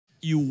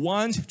you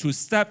want to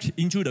step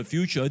into the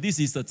future, this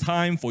is the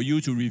time for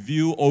you to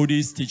review all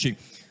this teaching.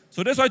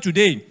 So that's why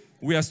today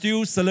we are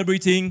still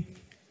celebrating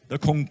the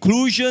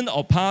conclusion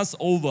of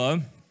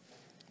Passover.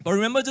 But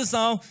remember just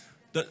now,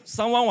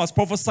 someone was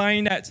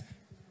prophesying that,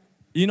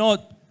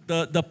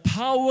 the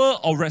power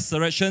of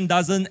resurrection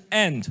doesn't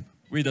end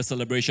with the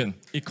celebration.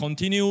 It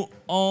continues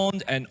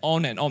on and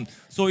on and on.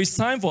 So it's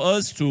time for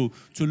us to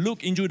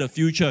look into the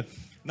future.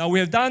 Now, we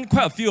have done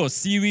quite a few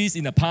series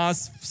in the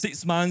past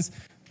 6 months,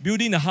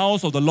 building the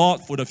house of the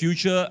Lord for the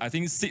future. I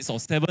think 6 or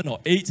 7 or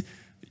 8.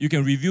 You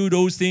can review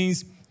those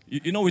things.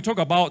 We talk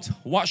about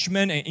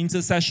watchmen and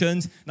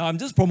intercessions. Now, I'm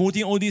just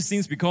promoting all these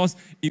things because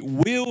it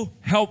will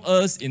help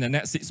us in the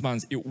next 6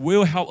 months. It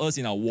will help us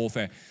in our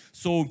warfare.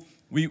 So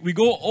we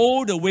go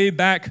all the way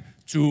back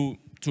to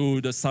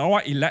the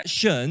Sarawak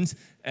elections.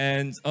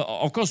 And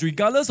of course,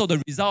 regardless of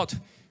the result,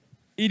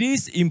 it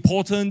is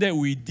important that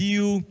we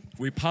deal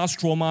with past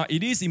trauma.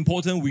 It is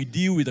important we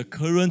deal with the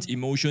current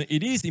emotion.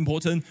 It is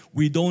important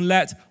we don't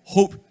let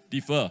hope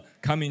defer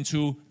come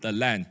into the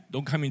land,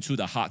 don't come into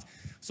the heart.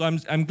 So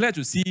I'm glad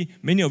to see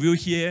many of you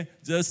here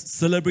just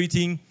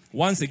celebrating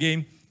once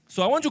again.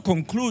 So I want to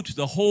conclude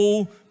the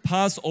whole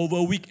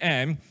Passover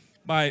weekend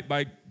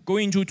by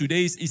going into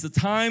today's. It's a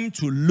time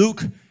to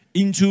look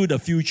into the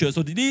future.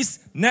 So these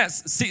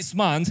next 6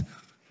 months,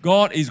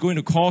 God is going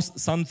to cause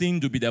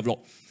something to be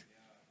developed.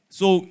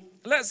 So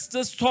let's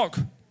just talk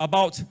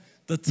about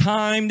the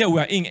time that we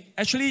are in.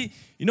 Actually,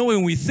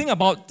 when we think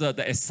about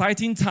the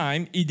exciting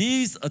time, it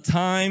is a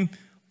time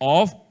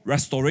of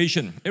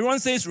restoration. Everyone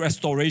says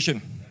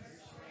restoration.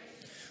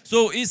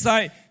 So it's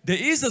like there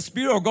is a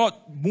Spirit of God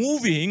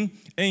moving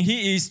and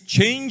He is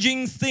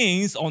changing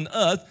things on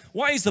earth.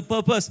 What is the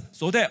purpose?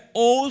 So that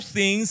all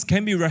things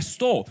can be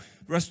restored.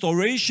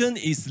 Restoration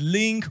is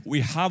linked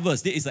with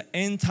harvest. There is an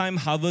end-time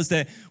harvest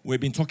that we've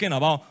been talking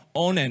about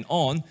on and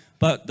on.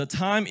 But the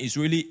time is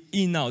really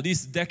in now,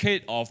 this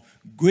decade of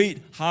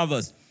great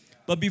harvest.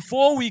 But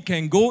before we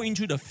can go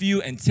into the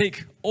field and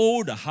take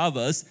all the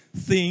harvest,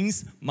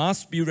 things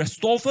must be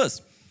restored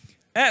first.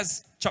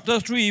 Acts chapter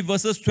 3,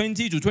 verses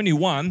 20 to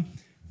 21,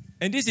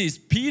 and this is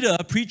Peter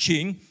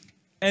preaching,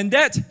 and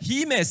that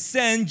he may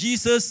send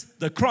Jesus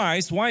the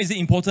Christ. Why is it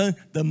important?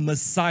 The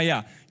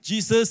Messiah.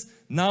 Jesus,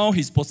 now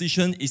his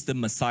position is the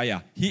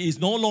Messiah. He is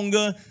no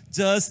longer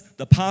just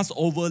the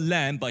Passover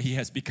lamb, but he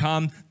has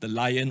become the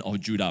Lion of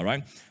Judah,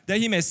 right? That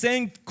he may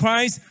send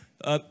Christ,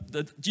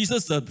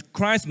 Jesus the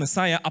Christ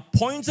Messiah,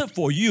 appointed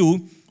for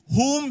you,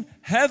 whom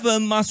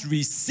heaven must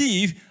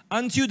receive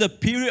until the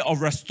period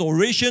of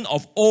restoration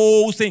of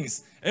all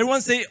things.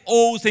 Everyone say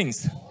all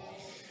things.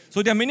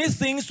 So there are many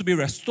things to be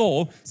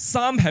restored.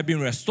 Some have been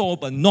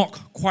restored, but not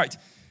quite.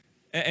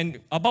 And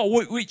about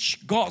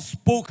which God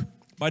spoke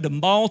by the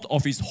mouth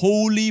of His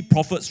holy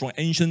prophets from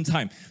ancient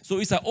time. So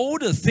it's like all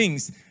the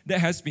things that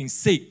has been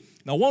said.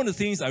 Now, one of the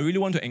things I really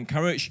want to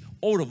encourage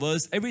all of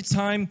us, every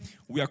time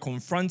we are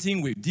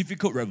confronting with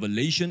difficult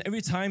revelation,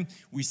 every time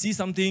we see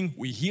something,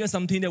 we hear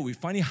something that we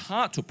find it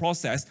hard to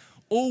process,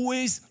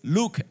 always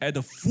look at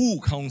the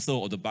full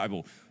counsel of the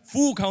Bible,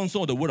 full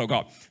counsel of the Word of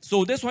God.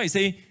 So that's why I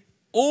say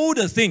all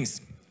the things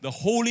the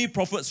holy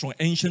prophets from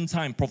ancient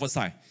time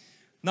prophesy.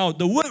 Now,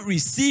 the word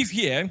receive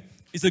here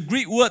is a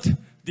Greek word,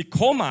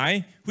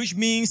 dikomai, which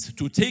means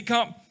to take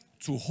up,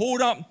 to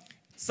hold up.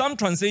 Some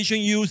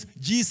translation use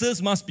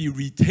Jesus must be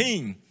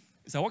retained.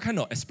 It's like, what kind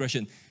of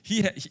expression?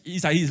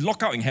 He's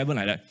locked out in heaven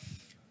like that.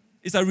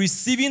 It's like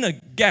receiving a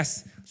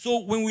guest. So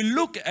when we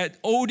look at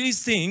all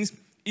these things,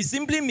 it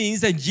simply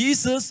means that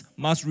Jesus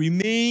must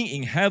remain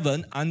in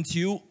heaven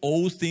until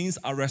all things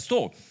are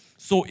restored.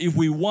 So if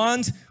we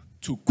want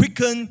to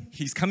quicken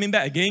His coming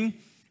back again,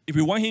 if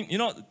we want Him,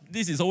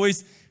 this is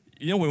always,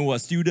 when we were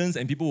students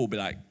and people will be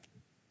like,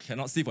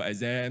 cannot sit for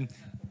exam,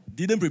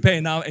 didn't prepare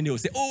enough, and they will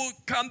say, oh,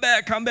 come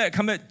back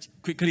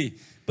quickly.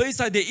 But it's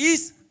like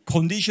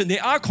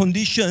there are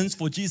conditions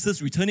for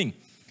Jesus returning.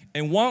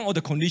 And one of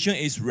the conditions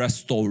is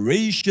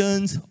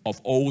restoration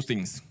of all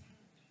things.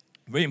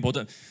 Very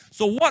important.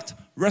 So what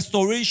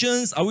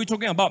restorations are we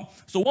talking about?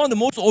 So one of the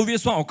most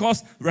obvious one, of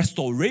course,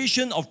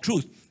 restoration of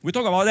truth. We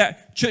talk about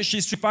that, church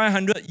history,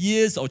 500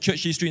 years of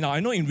church history. Now, I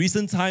know in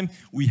recent time,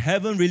 we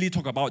haven't really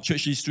talked about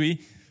church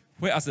history,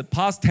 whereas the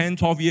past 10,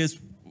 12 years,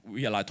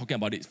 we are like talking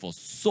about it for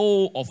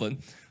so often.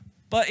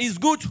 But it's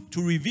good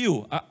to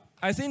review.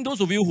 I think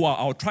those of you who are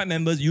our tribe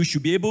members, you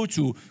should be able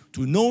to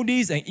know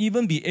this and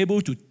even be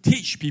able to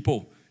teach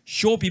people,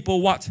 show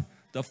people what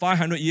the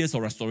 500 years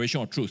of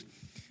restoration of truth.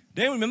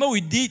 Then remember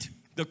we did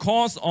the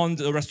course on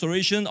the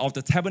restoration of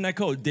the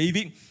tabernacle of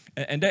David,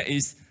 and that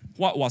is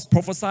what was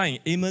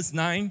prophesied in Amos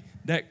 9,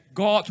 that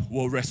God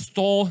will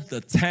restore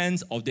the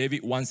tent of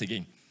David once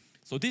again.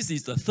 So this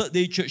is the third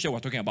day church that we're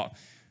talking about.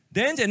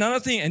 Then another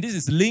thing, and this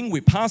is linked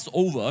with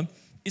Passover,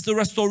 is the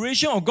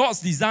restoration of God's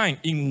design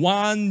in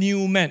one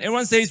new man.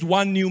 Everyone says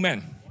one new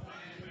man.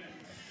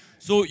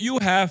 So you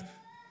have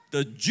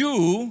the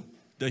Jew,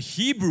 the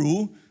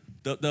Hebrew,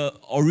 the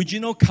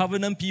original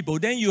covenant people.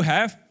 Then you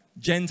have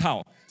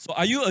Gentile. So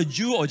are you a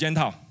Jew or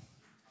Gentile?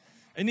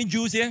 Any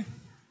Jews here?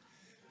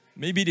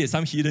 Maybe there's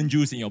some hidden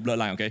Jews in your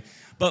bloodline, okay?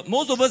 But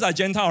most of us are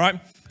Gentile, right?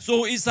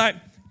 So it's like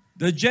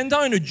the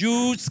Gentile and the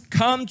Jews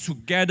come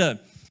together.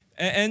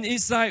 And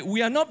it's like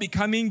we are not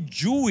becoming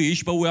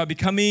Jewish, but we are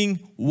becoming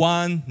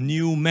one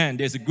new man.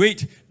 There's a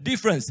great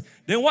difference.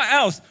 Then what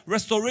else?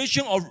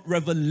 Restoration of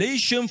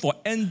revelation for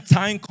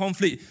end-time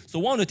conflict. So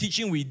one of the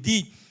teaching we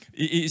did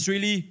is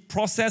really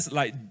processed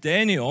like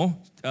Daniel.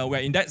 We're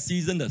in that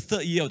season, the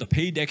third year of the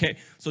pay decade.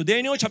 So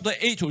Daniel chapter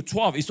 8 to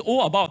 12 is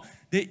all about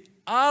they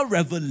are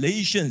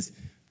revelations.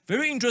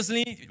 Very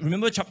interestingly,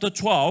 remember chapter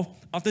 12,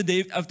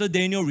 after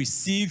Daniel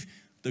received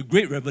the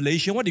great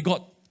revelation, what did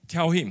God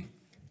tell him?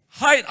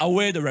 Hide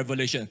away the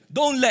revelation.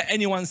 Don't let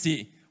anyone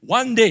see it.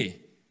 One day,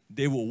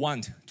 they will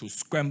want to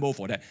scramble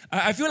for that.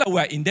 I feel like we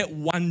are in that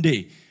one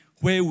day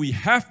where we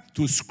have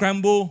to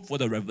scramble for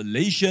the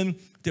revelation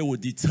that will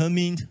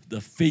determine the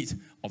fate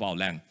of our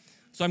land.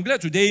 So I'm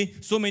glad today,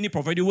 so many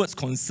prophetic words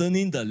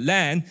concerning the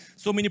land,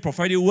 so many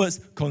prophetic words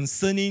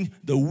concerning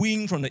the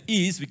wind from the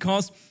east,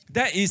 because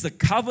that is a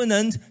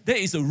covenant, that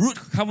is a root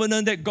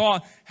covenant that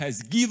God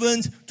has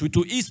given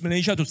to East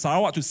Malaysia, to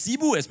Sarawak, to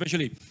Cebu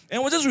especially.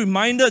 And we're just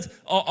reminded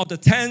of the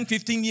 10,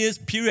 15 years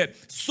period.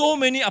 So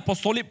many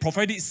apostolic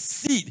prophetic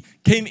seed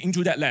came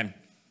into that land.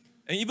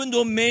 And even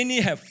though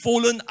many have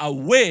fallen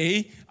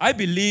away, I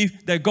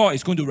believe that God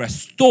is going to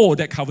restore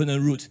that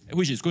covenant root,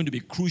 which is going to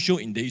be crucial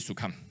in days to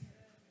come.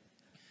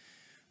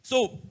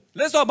 So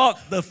let's talk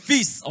about the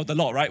feast of the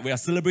Lord, right? We are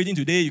celebrating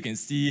today. You can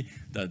see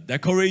the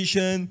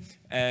decoration.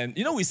 And,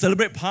 you know, we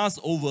celebrate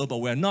Passover, but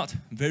we're not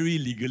very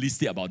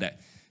legalistic about that.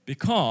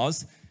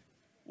 Because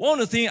one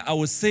of the things I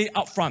would say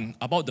up front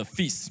about the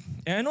feast,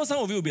 and I know some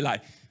of you will be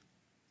like,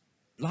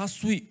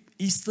 last week,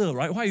 Easter,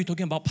 right? Why are you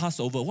talking about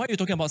Passover? Why are you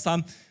talking about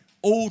some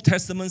Old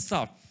Testament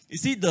stuff? You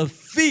see, the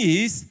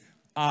feasts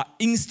are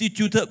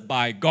instituted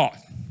by God.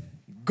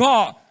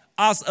 God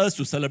asks us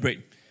to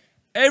celebrate.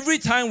 Every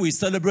time we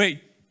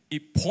celebrate,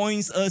 it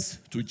points us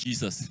to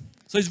Jesus.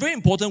 So it's very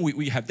important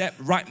we have that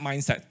right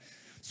mindset.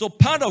 So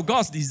part of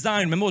God's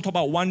design, remember we talked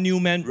about one new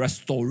man,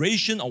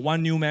 restoration of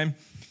one new man,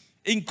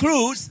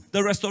 includes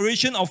the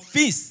restoration of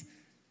feasts.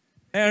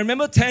 And I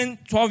remember 10,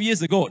 12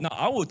 years ago, now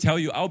I will tell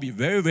you, I'll be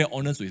very, very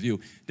honest with you,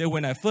 that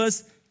when I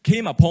first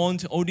came upon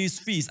all these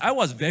feasts, I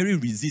was very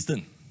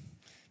resistant.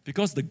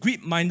 Because the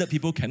Greek-minded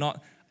people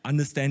cannot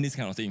understand this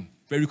kind of thing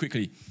very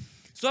quickly.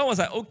 So I was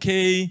like,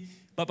 okay,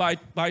 but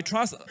by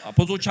trust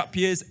Apostle Chuck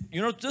Pierce,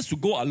 you know, just to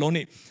go along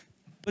it.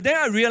 But then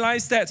I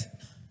realized that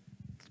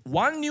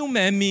one new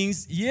man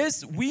means,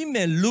 yes, we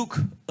may look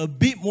a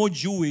bit more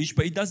Jewish,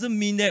 but it doesn't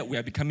mean that we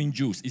are becoming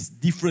Jews. It's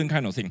different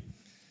kind of thing.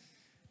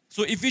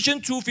 So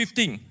Ephesians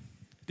 2:15,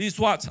 this is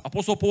what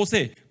Apostle Paul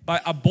said. By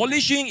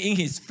abolishing in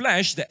his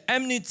flesh the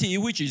enmity,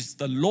 which is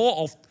the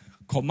law of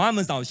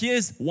commandments. Now,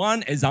 here's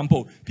one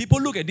example.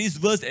 People look at this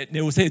verse and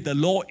they will say the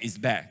law is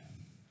bad.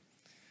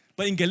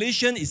 But in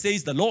Galatians, it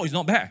says the law is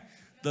not bad.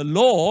 The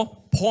law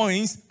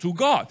points to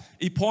God.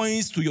 It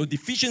points to your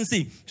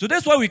deficiency. So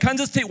that's why we can't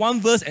just take one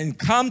verse and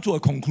come to a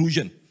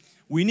conclusion.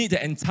 We need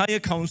the entire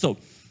counsel.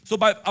 So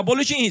by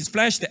abolishing in his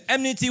flesh the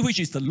enmity, which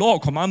is the law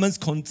of commandments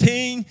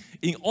contained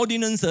in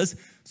ordinances,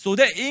 so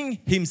that in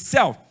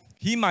himself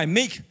he might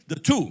make the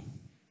two,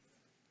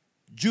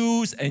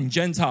 Jews and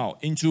Gentile,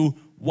 into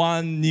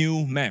one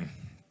new man.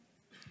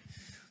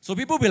 So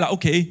people will be like,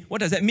 okay,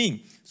 what does that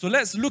mean? So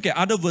let's look at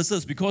other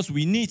verses because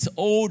we need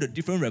all the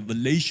different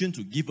revelation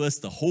to give us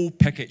the whole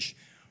package.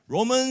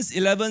 Romans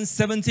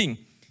 11:17.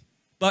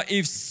 But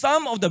if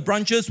some of the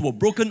branches were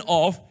broken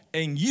off,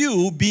 and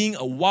you being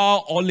a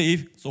wild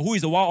olive, so who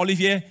is a wild olive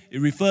here? It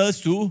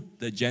refers to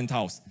the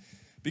Gentiles.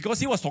 Because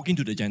he was talking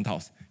to the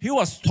Gentiles. He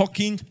was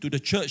talking to the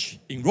church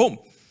in Rome.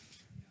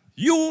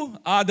 You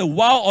are the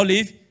wild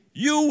olive.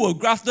 You were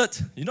grafted.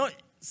 You know,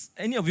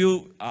 any of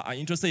you are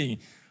interested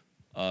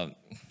in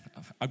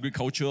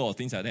agriculture or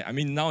things like that? I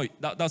mean, now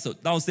that's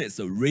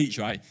a rage,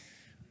 right?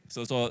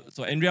 So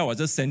Andrea was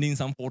just sending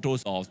some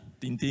photos of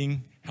Tintin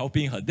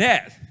helping her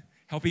dad,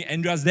 helping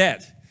Andrea's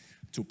dad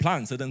to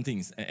plant certain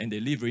things, and they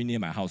live very near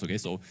my house. Okay,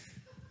 so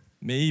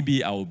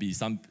maybe I'll be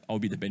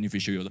the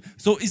beneficiary.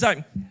 So it's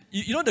like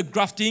you know the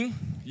grafting.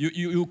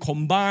 You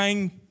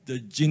combine the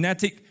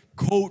genetic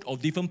code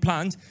of different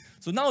plants.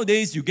 So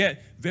nowadays you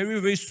get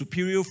very, very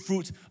superior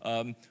fruit,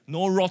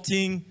 no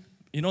rotting,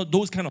 you know,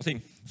 those kind of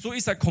things. So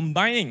it's like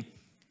combining.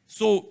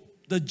 So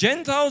the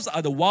Gentiles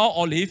are the wild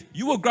olive.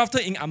 You were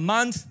grafted in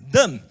amongst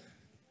them,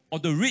 or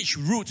the rich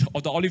root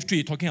of the olive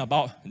tree, talking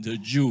about the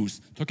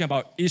Jews, talking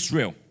about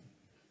Israel.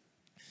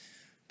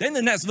 Then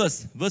the next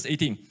verse, verse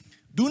 18.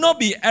 Do not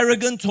be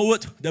arrogant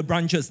toward the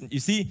branches. You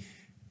see,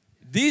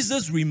 this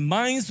just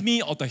reminds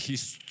me of the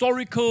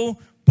historical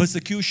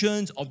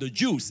persecutions of the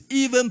Jews,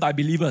 even by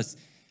believers.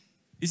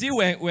 You see,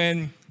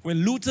 when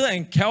Luther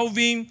and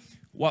Calvin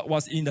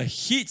was in the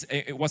heat,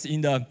 it was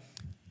in the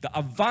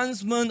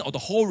advancement of the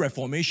whole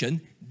Reformation,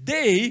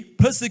 they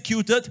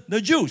persecuted the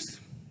Jews.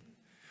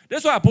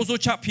 That's why Apostle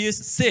Chuck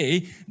Pierce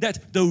say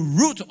that the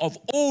root of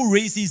all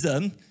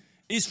racism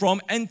is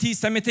from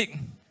anti-Semitic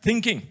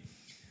thinking.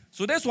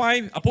 So that's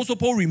why Apostle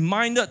Paul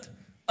reminded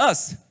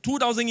us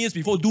 2,000 years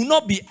before, do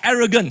not be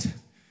arrogant,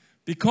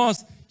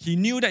 because he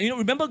knew that,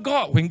 remember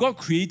God, when God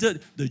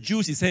created the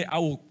Jews, he said, I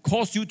will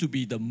cause you to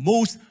be the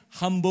most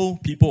humble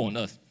people on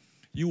earth.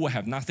 You will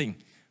have nothing,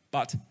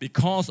 but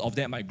because of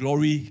that, my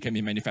glory can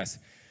be manifest.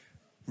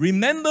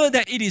 Remember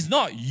that it is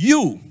not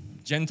you,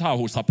 Gentile,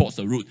 who supports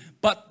the root,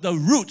 but the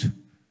root,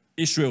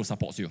 Israel,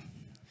 supports you.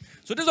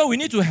 So that's why we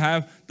need to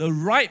have the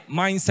right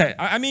mindset.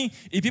 I mean,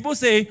 if people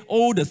say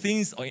all the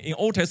things in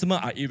Old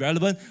Testament are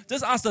irrelevant,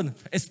 just ask them,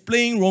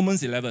 explain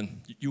Romans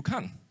 11. You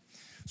can't.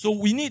 So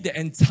we need the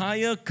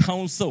entire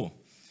counsel,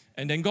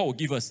 and then God will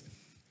give us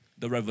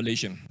the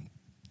revelation.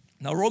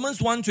 Now, Romans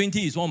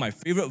 1:20 is one of my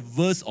favorite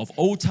verses of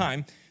all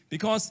time,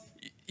 because,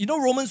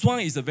 Romans 1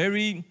 is a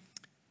very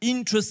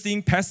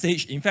interesting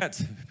passage. In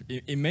fact,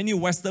 in many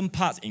Western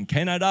parts, in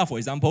Canada, for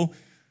example,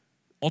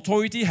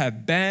 authority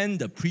have banned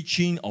the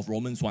preaching of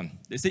Romans 1.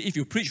 They say if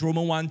you preach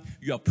Romans 1,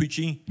 you are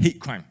preaching hate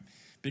crime,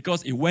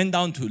 because it went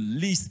down to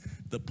list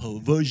the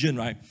perversion,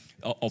 right,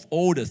 of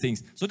all the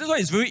things. So that's why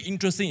it's very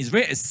interesting, it's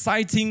very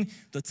exciting,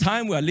 the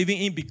time we are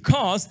living in,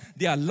 because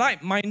there are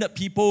like-minded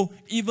people,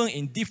 even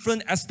in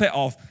different aspects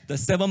of the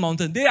seven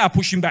mountains. They are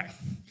pushing back.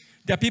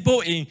 There are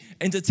people in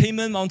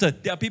entertainment mountain,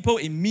 there are people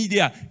in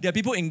media, there are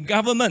people in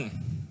government.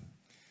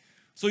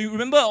 So you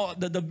remember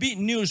the big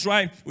news,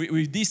 right,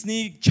 with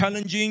Disney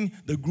challenging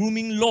the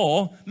grooming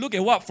law. Look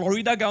at what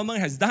Florida government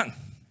has done.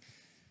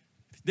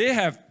 They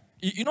have,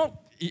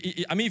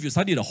 if you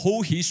study the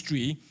whole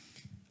history,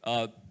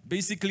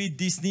 basically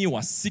Disney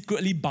was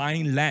secretly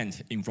buying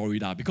land in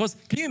Florida. Because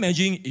can you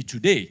imagine if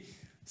today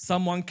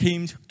someone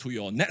came to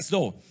your next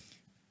door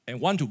and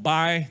want to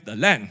buy the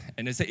land,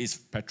 and they say it's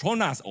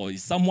Petronas or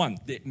it's someone,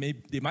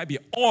 there might be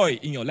oil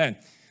in your land.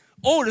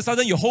 All of a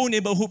sudden your whole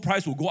neighborhood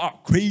price will go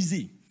up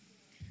crazy.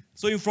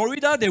 So in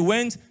Florida, they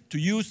went to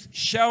use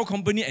Shell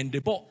company and they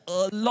bought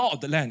a lot of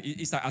the land.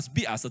 It's like as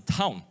big as a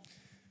town,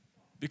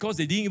 because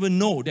they didn't even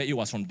know that it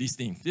was from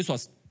Disney. This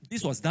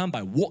was done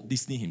by Walt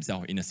Disney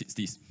himself in the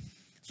 60s.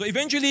 So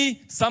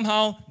eventually,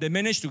 somehow, they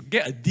managed to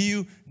get a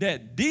deal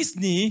that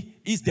Disney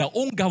is their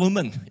own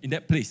government in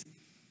that place.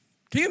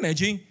 Can you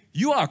imagine?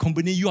 You are a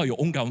company, you are your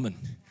own government.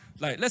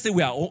 Like, let's say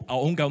we are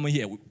our own government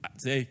here.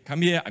 Say,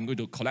 come here, I'm going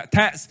to collect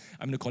tax,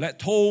 I'm going to collect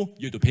toll,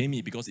 you have to pay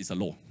me because it's a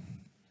law.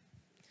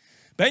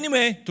 But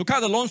anyway, to cut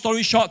the long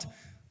story short,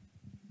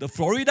 the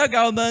Florida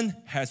government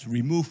has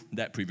removed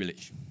that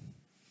privilege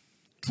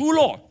through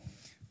law.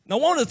 Now,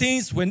 one of the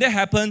things when that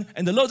happened,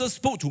 and the Lord just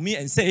spoke to me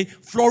and said,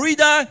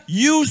 Florida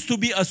used to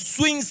be a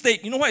swing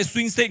state. You know what is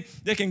swing state?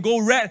 They can go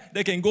red,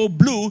 they can go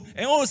blue,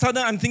 and all of a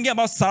sudden I'm thinking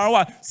about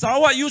Sarawak.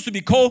 Sarawak used to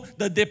be called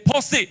the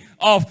deposit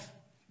of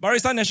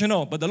Barisan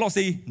National, but the Lord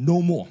said,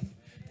 no more.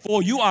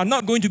 For you are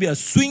not going to be a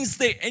swing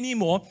state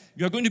anymore.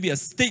 You are going to be a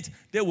state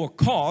that will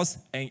cause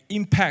an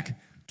impact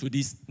to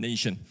this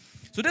nation.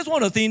 So that's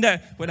one of the things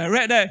that when I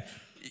read that,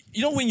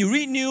 when you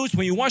read news,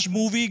 when you watch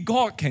movie,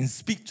 God can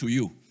speak to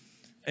you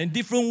in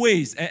different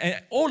ways.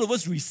 And all of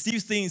us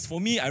receive things. For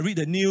me, I read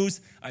the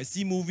news, I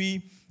see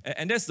movie,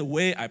 and that's the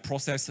way I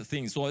process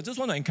things. So I just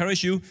want to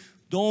encourage you,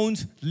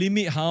 don't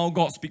limit how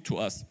God speaks to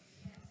us.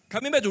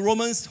 Coming back to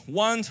Romans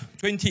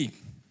 1:20.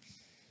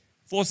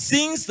 For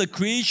since the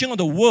creation of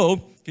the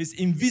world, His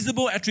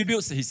invisible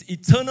attributes, His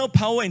eternal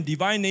power and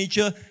divine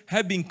nature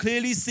have been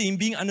clearly seen,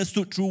 being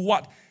understood through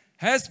what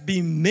has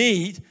been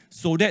made,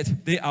 so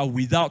that they are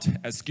without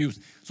excuse.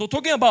 So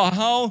talking about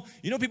how,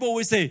 people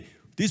always say,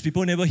 these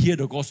people never hear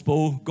the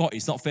gospel, God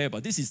is not fair,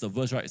 but this is the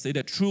verse, right? Say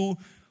that through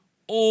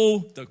all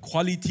the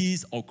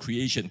qualities of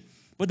creation.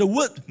 But the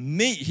word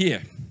made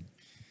here,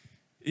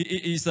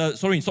 it's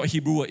not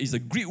Hebrew word, it's a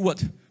Greek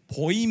word,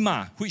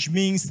 poima, which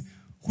means,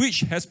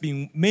 which has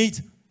been made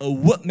a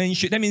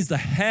workmanship. That means the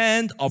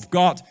hand of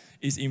God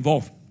is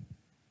involved.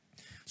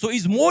 So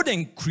it's more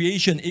than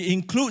creation. It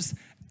includes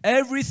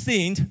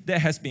everything that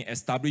has been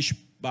established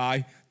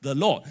by the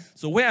Lord.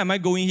 So where am I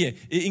going here?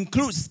 It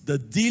includes the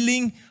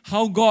dealing,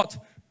 how God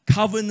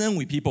covenant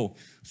with people.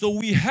 So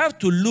we have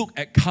to look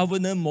at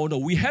covenant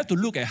model. We have to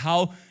look at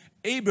how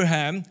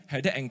Abraham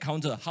had that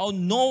encounter, how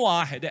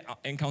Noah had that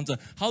encounter,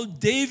 how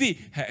David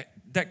had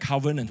that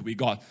covenant with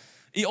God.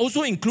 It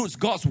also includes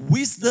God's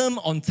wisdom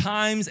on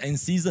times and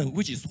seasons,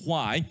 which is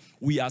why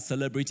we are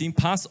celebrating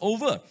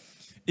Passover.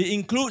 It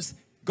includes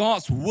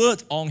God's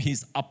word on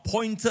His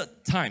appointed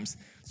times.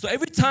 So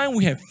every time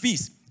we have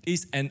feast,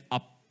 it's an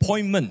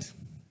appointment.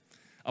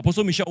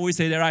 Apostle Michelle always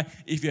say that, right?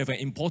 If you have an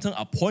important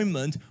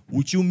appointment,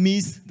 would you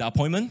miss the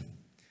appointment?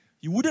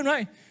 You wouldn't,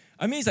 right?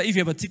 I mean, it's like if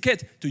you have a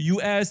ticket to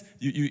US,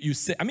 you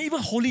say, even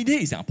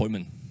holiday is an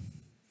appointment.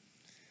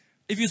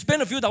 If you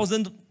spend a few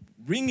thousand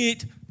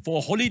ringgit for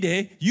a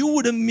holiday, you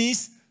wouldn't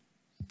miss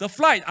the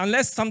flight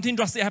unless something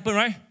drastic happen,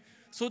 right?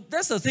 So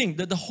that's the thing,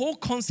 that the whole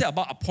concept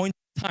about appointed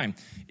time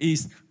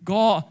is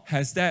God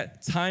has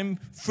that time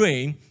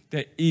frame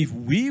that if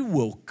we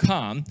will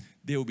come,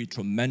 there will be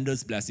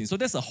tremendous blessings. So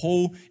that's the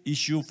whole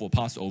issue for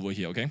Passover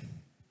here, okay?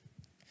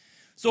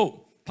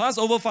 So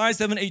Passover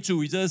 5782,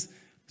 we just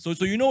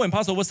So you know when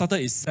Passover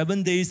started, it's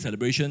 7 days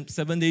celebration.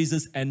 7 days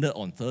just ended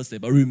on Thursday.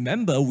 But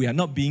remember, we are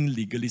not being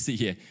legalistic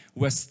here.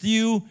 We're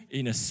still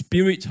in a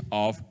spirit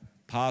of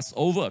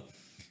Passover.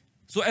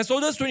 So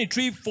Exodus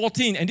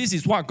 23:14, and this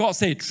is what God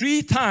said,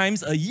 3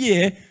 times a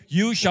year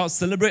you shall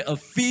celebrate a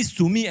feast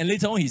to me. And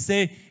later on he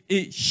said,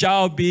 it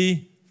shall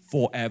be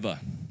forever.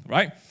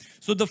 Right?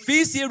 So the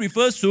feast here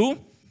refers to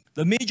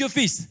the major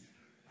feast.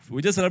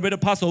 We just celebrated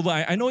Passover.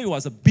 I know it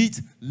was a bit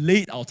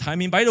late, our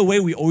timing. By the way,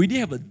 we already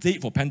have a date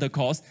for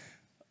Pentecost.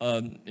 I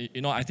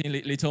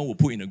think later on we'll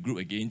put in a group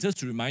again. Just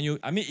to remind you,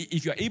 I mean,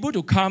 if you're able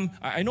to come,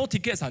 I know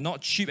tickets are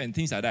not cheap and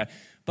things like that.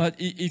 But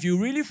if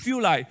you really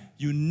feel like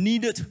you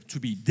needed to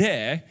be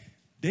there,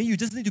 then you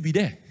just need to be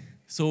there.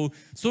 So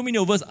many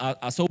of us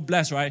are so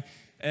blessed, right?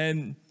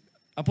 And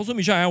Apostle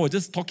Michelle and I were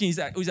just talking. He's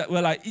like,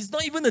 well, like, it's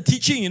not even the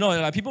teaching,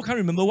 like people can't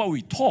remember what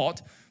we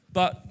taught,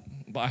 but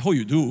I hope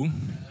you do.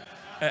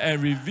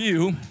 And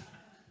review,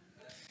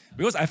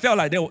 because I felt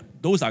like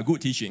those are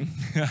good teaching.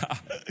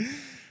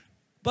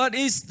 But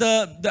it's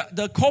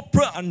the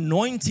corporate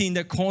anointing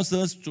that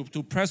causes us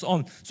to press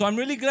on. So I'm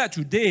really glad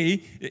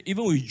today,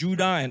 even with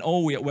Judah and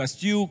all, we're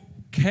still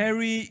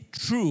carry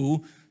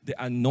through the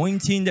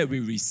anointing that we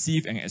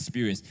receive and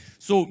experience.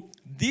 So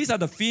these are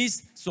the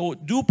feasts. So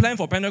do plan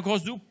for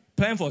Pentecost, do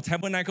plan for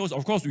Tabernacles.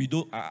 Of course,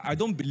 I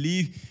don't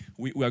believe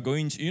we are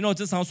going to,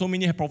 just how so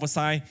many have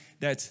prophesied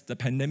that the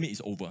pandemic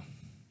is over.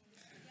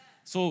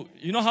 So,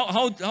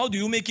 how do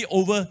you make it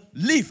over?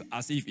 Live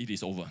as if it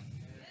is over.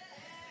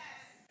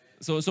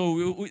 So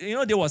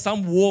there was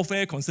some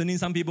warfare concerning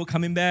some people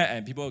coming back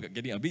and people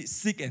getting a bit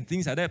sick and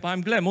things like that. But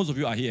I'm glad most of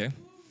you are here.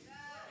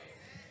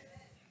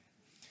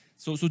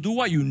 So do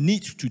what you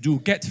need to do.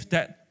 Get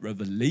that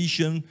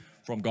revelation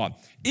from God.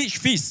 Each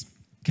feast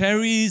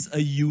carries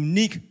a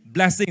unique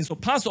blessing. So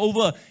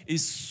Passover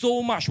is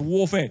so much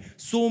warfare,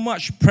 so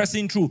much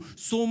pressing through,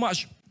 so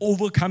much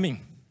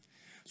overcoming.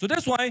 So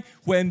that's why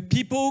when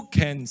people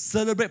can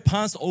celebrate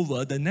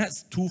Passover, the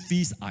next 2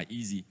 feasts are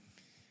easy.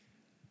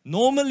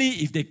 Normally,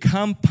 if they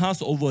can't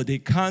Passover, they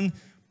can't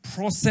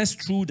process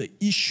through the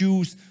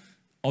issues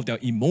of their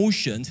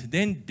emotions,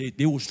 then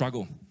they will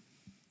struggle.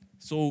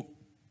 So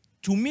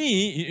to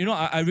me,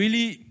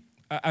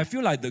 I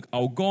feel like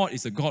our God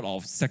is a God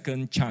of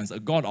second chance, a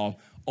God of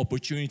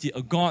opportunity,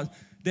 a God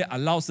that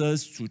allows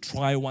us to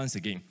try once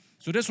again.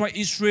 So that's why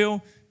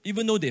Israel,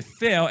 even though they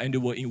fell and they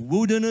were in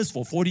wilderness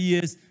for 40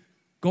 years,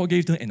 God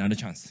gave them another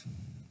chance.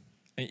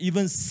 And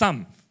even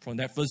some from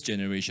that first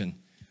generation,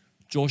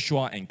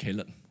 Joshua and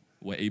Caleb,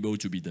 were able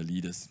to be the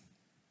leaders.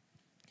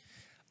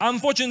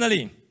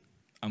 Unfortunately,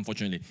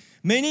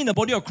 many in the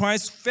body of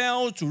Christ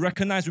failed to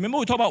recognize. Remember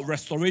we talked about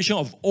restoration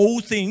of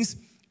old things,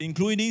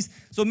 including these.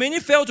 So many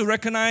failed to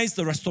recognize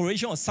the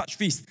restoration of such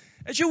feasts.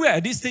 Actually, we're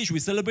at this stage, we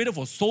celebrated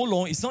for so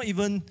long, it's not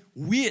even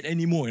weird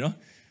anymore,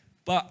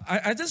 But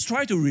I just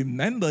try to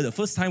remember the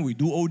first time we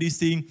do all these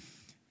things,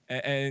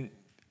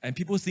 and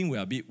people think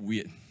we're a bit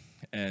weird.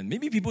 And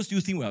maybe people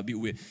still think we're a bit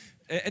weird.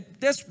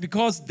 That's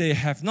because they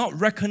have not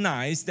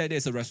recognized that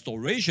there's a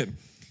restoration.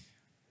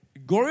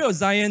 Glory of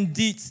Zion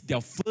did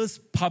their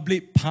first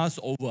public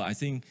Passover, I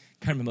think,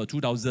 can't remember,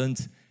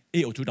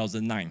 2008 or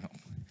 2009.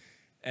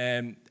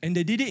 And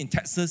they did it in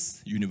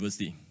Texas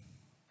University.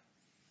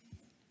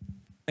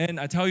 And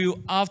I tell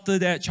you, after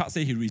that, Chuck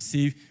said he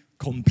received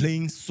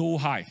complaints so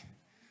high.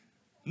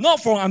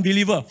 Not from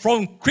unbelievers,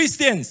 from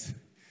Christians.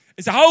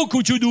 It's like, how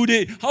could you do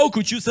this? How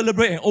could you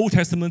celebrate an Old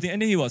Testament thing?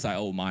 And then he was like,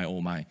 oh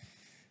my.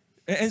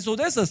 And so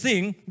that's the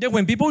thing, that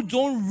when people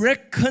don't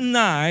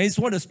recognize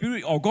what the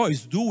Spirit of God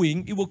is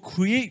doing, it will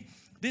create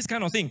this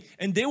kind of thing.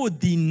 And they will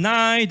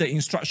deny the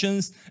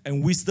instructions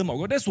and wisdom of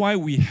God. That's why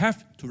we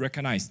have to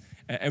recognize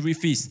at every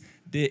feast,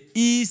 there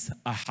is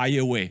a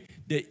higher way.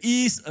 There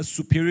is a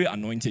superior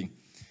anointing.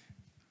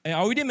 And I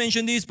already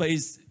mentioned this, but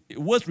it's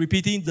worth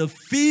repeating. The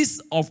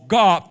feast of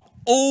God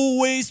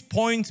always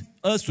point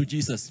us to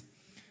Jesus.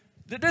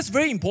 That's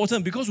very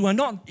important because we're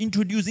not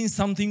introducing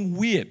something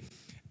weird.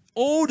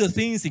 All the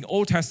things in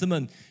Old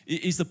Testament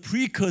is a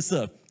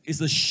precursor, is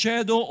a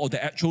shadow of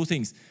the actual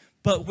things.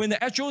 But when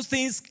the actual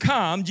things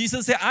come,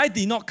 Jesus said, I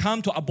did not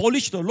come to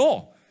abolish the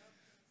law.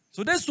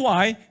 So that's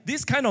why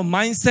this kind of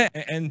mindset,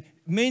 and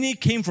many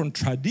came from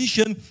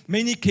tradition,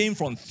 many came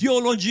from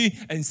theology,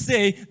 and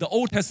say the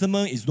Old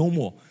Testament is no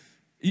more.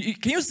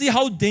 Can you see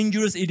how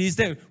dangerous it is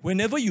that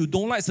whenever you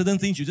don't like certain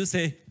things, you just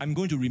say, I'm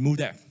going to remove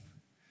that.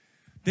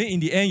 Then in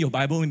the end, your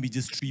Bible will be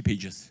just 3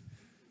 pages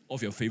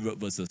of your favorite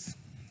verses.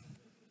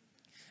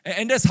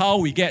 And that's how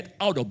we get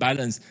out of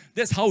balance.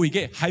 That's how we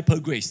get hyper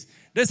grace.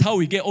 That's how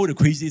we get all the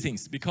crazy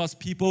things, because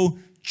people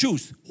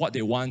choose what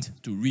they want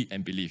to read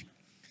and believe.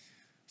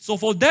 So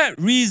for that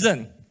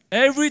reason,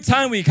 every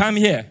time we come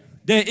here,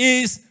 there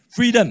is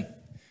freedom.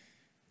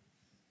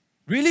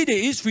 Really, there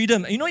is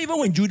freedom. Even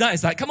when Judah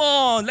is like, come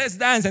on, let's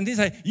dance, and things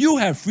like, you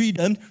have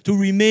freedom to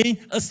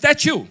remain a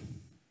statue.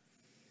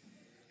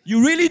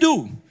 You really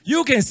do.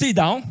 You can sit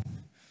down.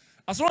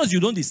 As long as you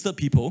don't disturb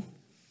people,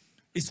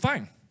 it's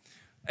fine.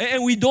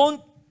 And we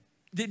don't,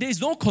 there is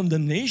no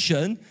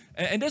condemnation,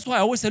 And that's why I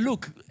always say,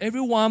 look,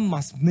 everyone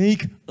must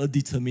make a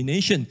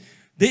determination.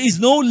 There is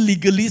no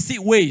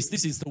legalistic ways.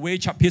 This is the way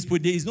Chuck Pierce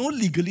put it. There is no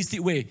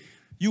legalistic way.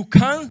 You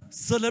can't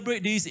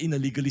celebrate this in a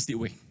legalistic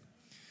way.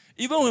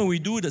 Even when we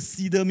do the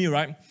cedar meal,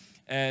 right?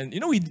 And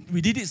we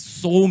did it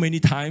so many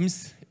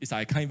times. It's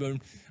like I can't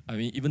even,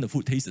 even the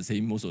food tastes the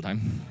same most of the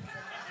time.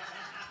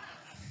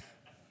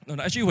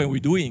 No, actually, when we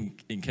do it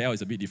in KL,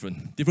 it's a bit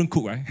different. Different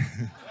cook, right?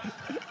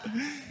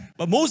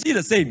 But mostly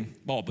the same.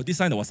 Wow, but this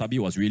time the wasabi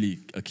was really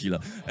a killer.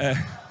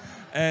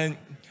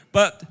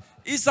 But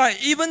it's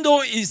like, even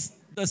though it's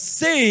the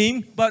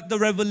same, but the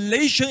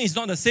revelation is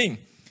not the same.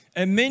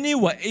 And many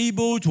were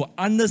able to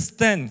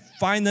understand,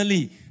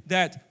 finally,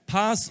 that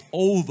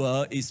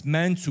Passover is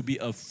meant to be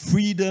a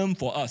freedom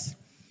for us.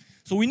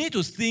 So we need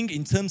to think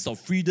in terms of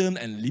freedom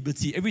and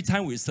liberty. Every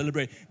time we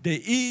celebrate, there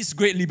is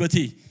great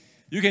liberty.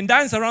 You can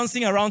dance around,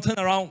 sing around, turn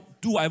around,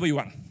 do whatever you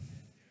want.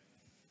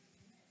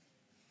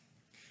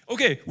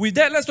 Okay, with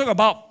that, let's talk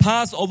about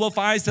Passover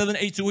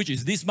 5782, which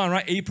is this month,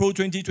 right? April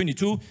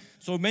 2022.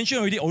 So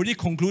mentioned already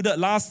concluded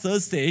last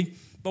Thursday,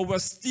 but we're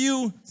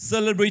still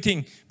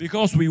celebrating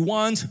because we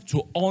want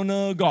to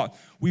honor God.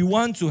 We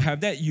want to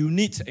have that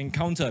unique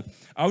encounter.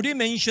 I already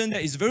mentioned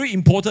that it's very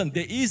important.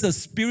 There is a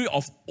spirit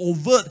of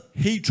overt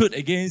hatred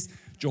against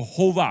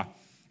Jehovah,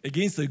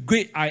 against the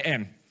great I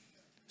am.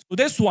 So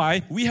that's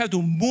why we have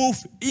to move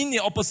in the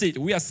opposite.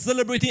 We are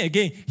celebrating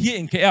again here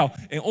in KL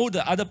and all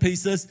the other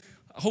places.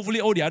 Hopefully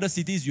all the other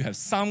cities, you have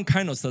some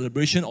kind of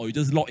celebration or you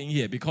just log in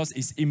here, because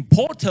it's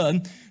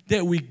important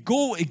that we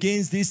go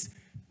against this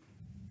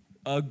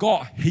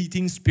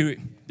God-hating spirit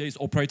that is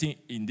operating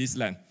in this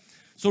land.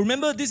 So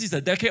remember, this is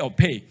a decade of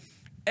pay.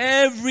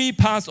 Every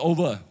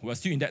Passover, we're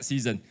still in that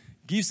season,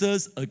 gives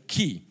us a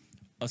key,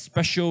 a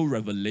special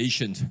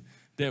revelation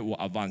that will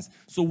advance.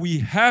 So we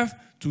have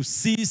to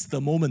seize the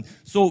moment.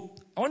 So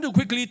I want to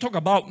quickly talk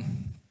about,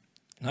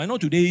 I know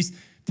today's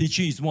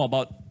teaching is more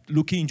about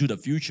looking into the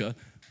future,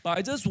 but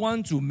I just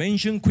want to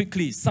mention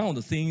quickly some of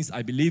the things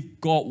I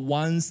believe God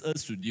wants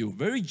us to do.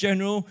 Very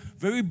general,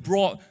 very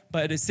broad,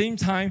 but at the same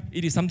time,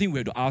 it is something we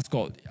have to ask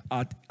God.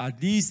 Are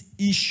these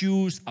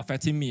issues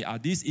affecting me? Are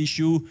these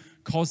issues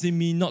causing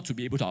me not to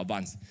be able to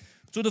advance?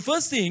 So the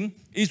first thing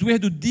is we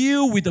have to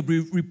deal with the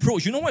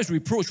reproach. You know what is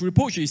reproach?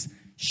 Reproach is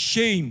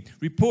shame.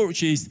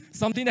 Reproach is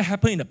something that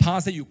happened in the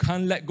past that you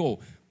can't let go.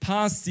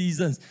 Past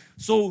seasons.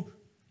 So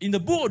in the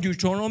book of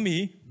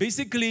Deuteronomy,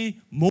 basically,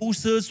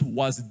 Moses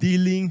was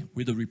dealing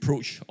with the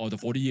reproach of the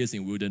 40 years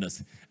in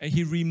wilderness. And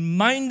he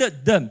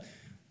reminded them,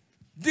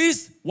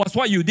 this was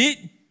what you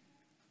did.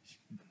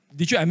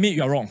 Did you admit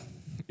you are wrong?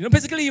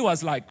 Basically, he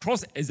was like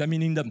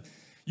cross-examining them.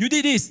 You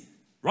did this,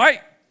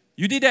 right?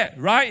 You did that,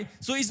 right?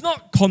 So it's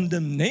not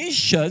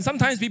condemnation.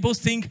 Sometimes people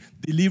think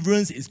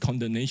deliverance is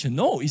condemnation.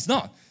 No, it's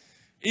not.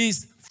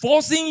 It's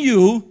forcing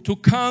you to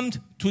come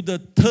to the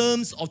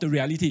terms of the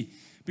reality.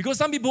 Because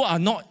some people are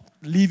not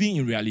living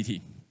in reality.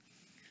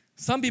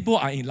 Some people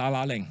are in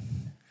la-la land.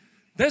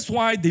 That's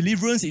why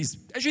deliverance is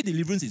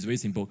very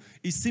simple.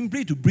 It's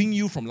simply to bring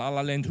you from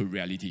la-la land to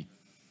reality.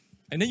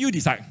 And then you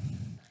decide,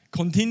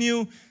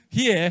 continue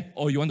here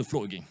or you want to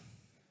float again.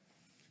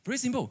 Very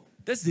simple.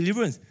 That's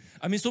deliverance.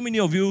 So many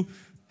of you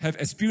have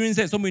experienced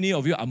that. So many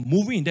of you are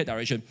moving in that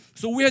direction.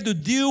 So we have to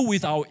deal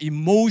with our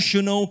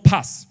emotional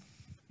past.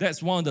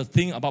 That's one of the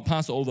things about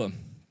Passover.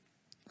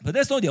 But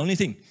that's not the only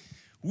thing.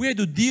 We have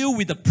to deal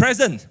with the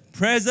present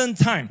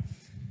time.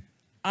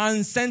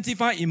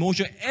 Unsanctified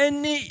emotion.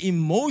 Any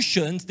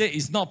emotion that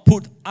is not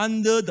put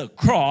under the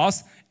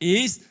cross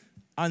is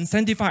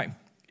unsanctified.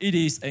 It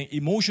is an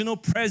emotional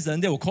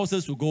present that will cause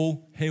us to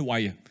go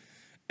haywire.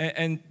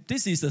 And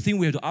this is the thing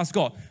we have to ask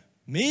God.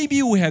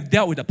 Maybe we have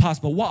dealt with the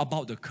past, but what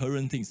about the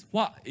current things?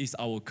 What is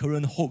our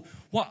current hope?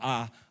 What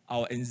are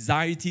our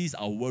anxieties,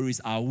 our worries?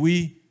 Are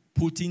we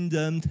putting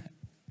them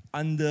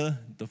under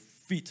the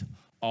feet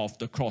of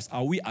the cross?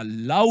 Are we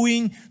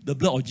allowing the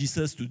blood of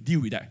Jesus to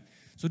deal with that?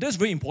 So that's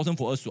very important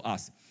for us to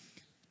ask,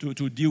 to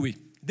deal with.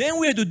 Then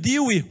we have to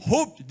deal with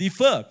hope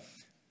defer.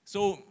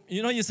 So,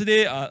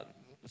 yesterday,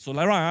 so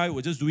Lyra and I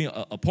were just doing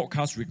a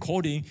podcast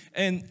recording,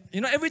 and,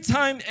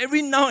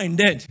 every now and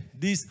then,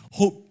 this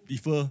hope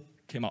defer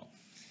came out.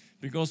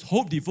 Because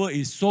hope defer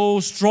is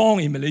so strong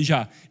in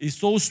Malaysia, it's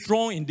so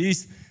strong in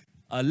this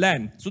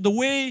land. So the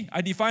way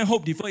I define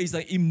hope defer is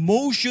an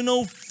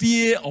emotional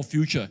fear of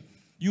future.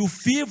 You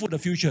fear for the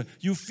future.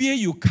 You fear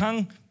you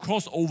can't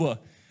cross over.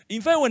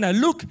 In fact, when I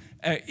look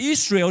at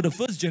Israel, the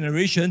first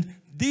generation,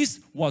 this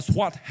was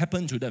what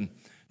happened to them.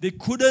 They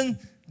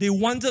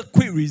wanted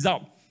quick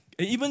result.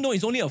 And even though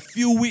it's only a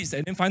few weeks,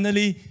 and then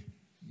finally,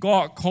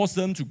 God caused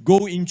them to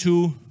go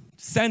into,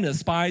 send the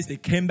spies, they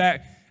came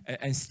back,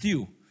 and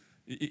still,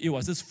 it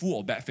was just full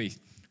of bad faith.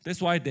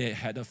 That's why they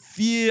had a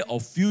fear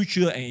of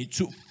future, and it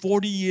took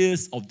 40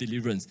 years of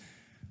deliverance.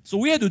 So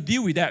we had to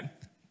deal with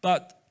that.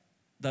 But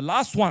the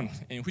last one,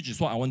 and which is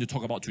what I want to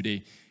talk about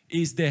today,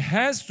 is there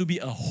has to be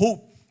a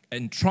hope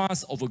and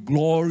trust of a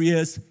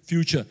glorious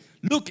future.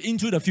 Look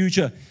into the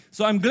future.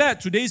 So I'm glad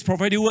today's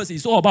prophetic words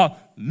is all about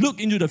look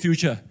into the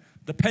future.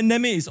 The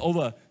pandemic is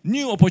over.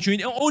 New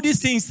opportunity. All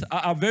these things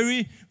are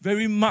very,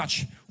 very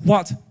much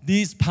what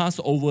this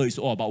Passover is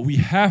all about. We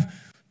have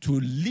to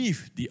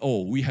leave the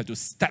old. We have to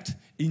step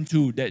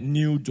into that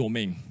new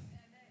domain.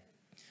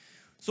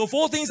 So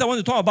 4 things I want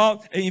to talk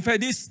about. And in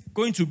fact, this is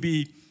going to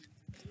be,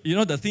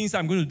 the things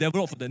I'm going to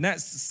develop for the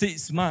next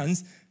 6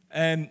 months.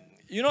 And,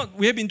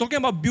 we have been talking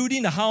about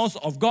building the house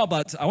of God,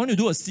 but I want to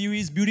do a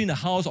series, building the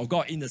house of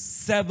God in the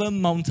 7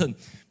 mountain,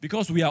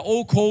 because we are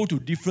all called to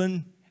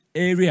different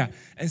area.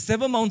 And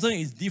 7 mountain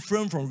is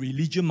different from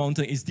religion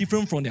mountain. It's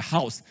different from the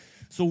house.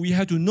 So we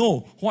have to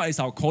know what is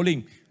our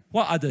calling.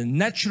 What are the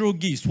natural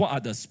gifts? What are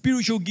the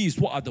spiritual gifts?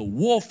 What are the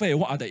warfare?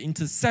 What are the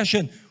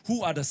intercession?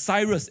 Who are the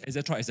Cyrus,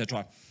 etc.,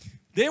 etc.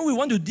 Then we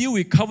want to deal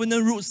with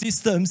covenant root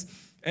systems.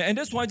 And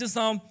that's why just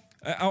now,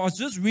 I was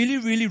just really,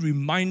 really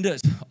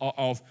reminded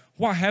of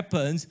what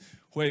happens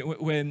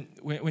when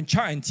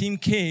Chuck and Tim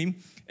came,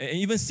 and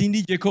even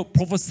Cindy Jacob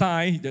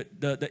prophesied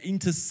the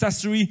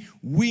intercessory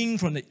wing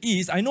from the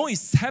east. I know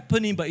it's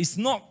happening, but it's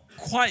not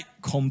quite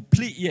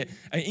complete yet.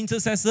 And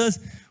intercessors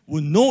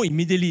will know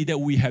immediately that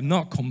we have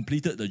not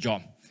completed the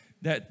job,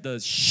 that the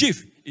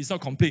shift is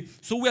not complete.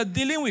 So we are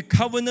dealing with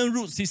covenant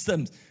root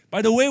systems.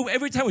 By the way,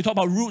 every time we talk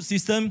about root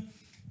system,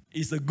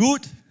 it's a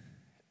good,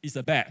 it's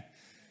a bad.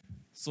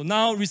 So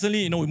now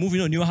recently, we moved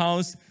into a new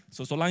house.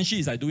 So Solanshi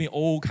is like doing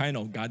all kind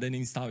of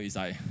gardening stuff. It's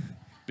like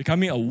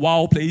becoming a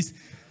wild place.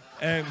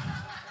 But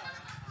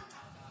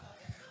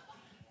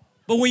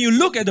when you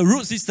look at the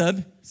root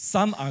system,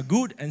 some are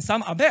good and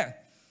some are bad.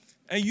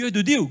 And you have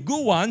to deal.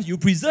 Good one, you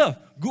preserve.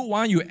 Good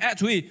one, you add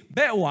to it.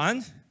 Bad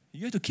one,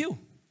 you have to kill.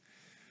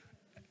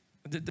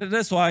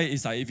 That's why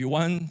it's like if you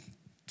want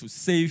to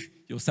save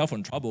yourself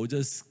from trouble,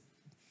 just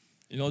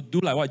do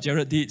like what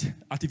Jared did,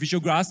 artificial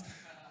grass,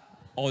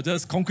 or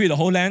just concrete the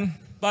whole land.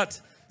 But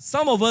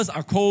some of us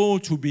are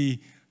called to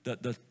be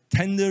the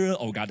tenderer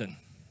of garden.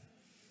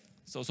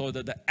 So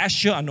the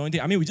Asher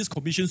anointing, we just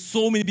commissioned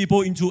so many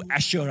people into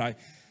Asher, right?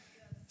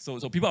 So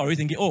people are already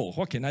thinking,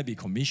 what can I be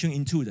commissioned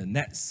into the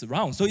next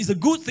round? So it's a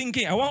good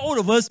thinking. I want all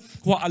of us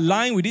who are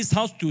aligned with this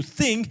house to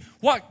think,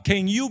 what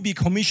can you be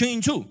commissioned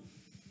into?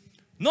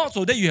 Not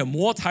so that you have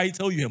more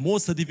title, you have more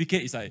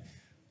certificate. It's like,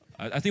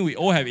 I think we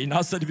all have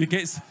enough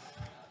certificates.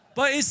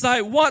 But it's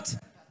like, what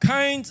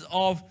kind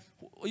of,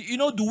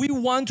 do we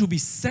want to be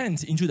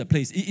sent into the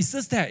place? It's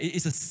just that.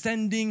 It's a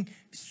sending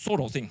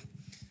sort of thing.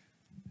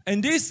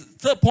 And this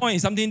 3rd point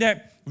is something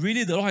that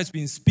really the Lord has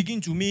been speaking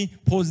to me.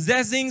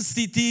 Possessing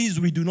cities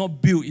we do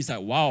not build. It's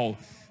like, wow.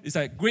 It's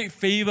like great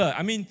favor.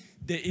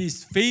 There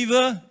is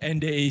favor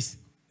and there is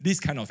this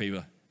kind of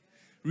favor.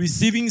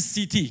 Receiving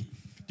city.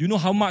 Do you know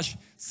how much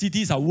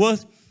cities are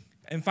worth?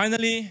 And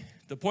finally,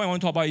 the point I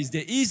want to talk about is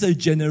there is a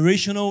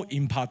generational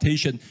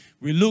impartation.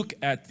 We look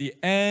at the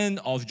end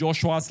of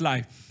Joshua's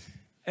life.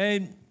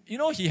 And,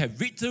 he had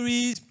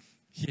victories.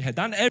 He had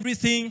done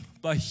everything.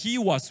 But he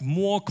was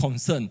more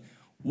concerned.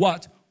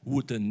 What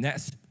would the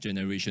next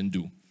generation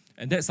do?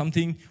 And that's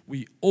something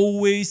we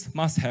always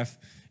must have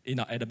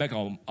at the back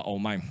of our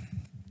mind.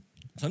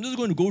 So I'm just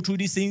going to go through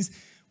these things.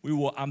 We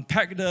will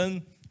unpack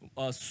them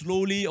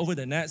slowly over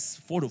the next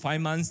 4 to 5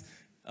 months.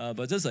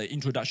 But just an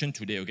introduction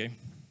today, okay?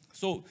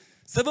 So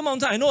 7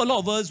 Mountain, I know a lot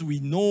of us,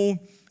 we know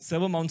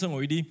 7 Mountain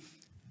already.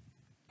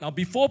 Now,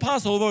 before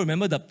Passover,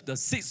 remember the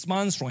 6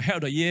 months from head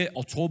of the year,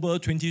 October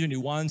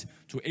 2021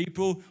 to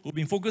April, we've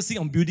been focusing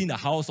on building the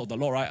house of the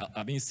Lord,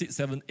 right? 6,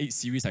 7, 8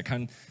 series, I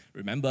can't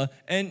remember.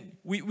 And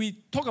we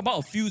talk about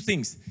a few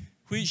things,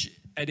 which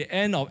at the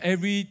end of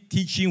every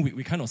teaching,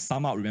 we kind of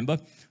sum up, remember?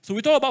 So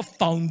we talk about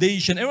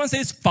foundation. Everyone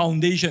says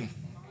foundation.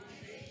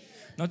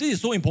 Now, this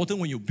is so important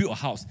when you build a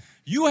house.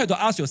 You have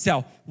to ask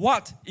yourself,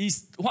 what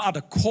are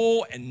the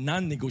core and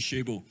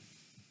non-negotiable?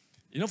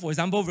 For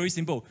example, very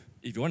simple.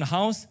 If you want a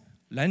house,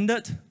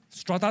 landed,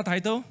 strata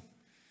title,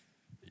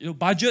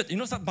 budget.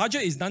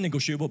 Budget is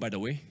non-negotiable, by the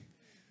way.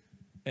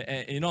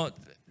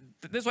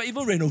 That's why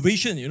even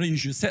renovation, you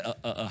should set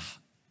a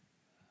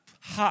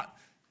hard,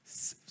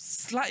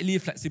 slightly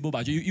flexible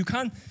budget. You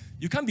can't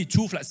be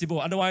too flexible.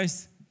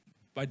 Otherwise,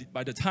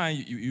 by the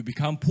time you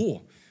become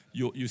poor,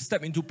 you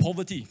step into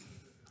poverty.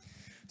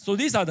 So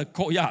these are the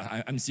core.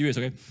 Yeah, I'm serious.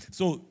 Okay.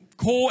 So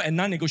core and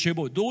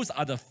non-negotiable. Those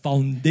are the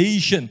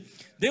foundation.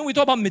 Then we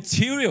talk about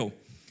material.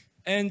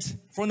 And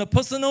from the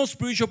personal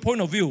spiritual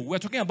point of view, we're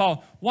talking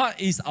about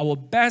what is our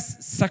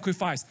best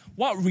sacrifice,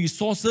 what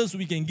resources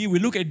we can give. We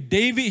look at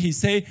David, he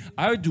said,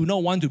 I do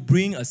not want to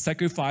bring a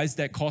sacrifice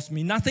that costs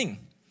me nothing.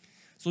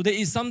 So there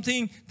is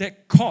something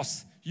that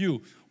costs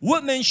you.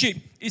 Workmanship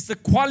is the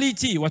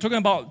quality. We're talking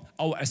about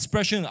our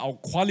expression, our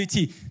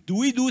quality. Do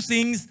we do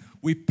things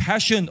with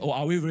passion or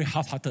are we very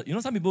half-hearted?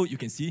 Some people, you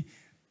can see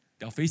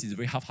their face is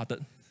very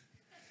half-hearted.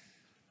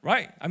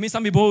 Right?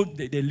 Some people,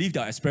 they leave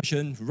their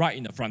expression right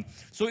in the front.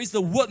 So it's the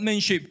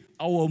workmanship,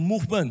 our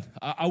movement.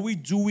 Are we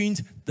doing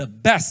the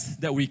best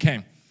that we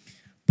can?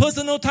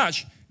 Personal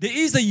touch. There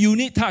is a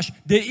unique touch.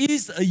 There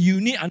is a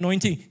unique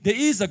anointing. There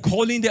is a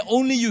calling that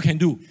only you can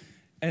do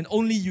and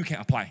only you can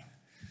apply.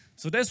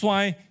 So that's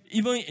why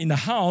even in the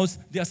house,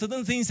 there are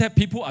certain things that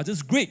people are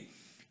just great.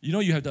 You know,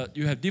 you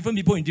have different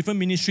people in different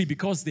ministry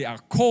because they are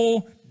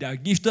called, they are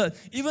gifted.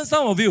 Even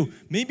some of you,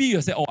 maybe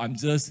you say, oh, I'm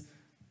just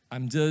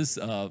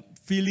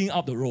filling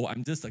up the role.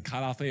 I'm just a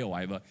kalafe or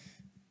whatever.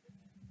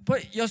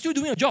 But you're still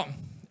doing your job.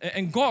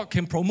 And God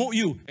can promote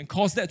you and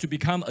cause that to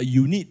become a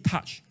unique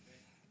touch.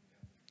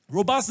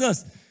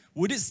 Robustness.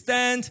 Would it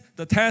stand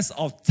the test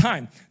of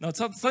time? Now,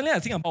 suddenly I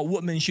think about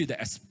workmanship, the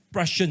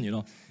expression, you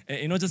know.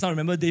 And just now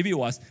remember David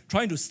was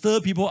trying to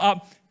stir people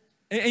up.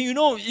 And you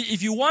know,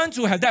 if you want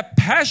to have that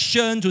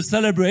passion to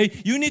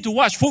celebrate, you need to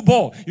watch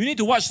football. You need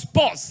to watch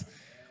sports.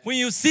 When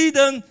you see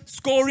them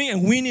scoring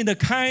and winning, the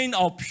kind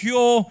of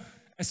pure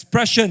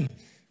expression.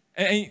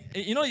 And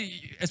you know,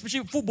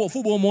 especially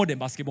football more than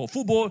basketball.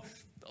 Football,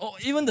 or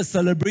even the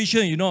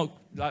celebration, you know,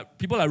 like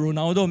people like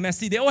Ronaldo,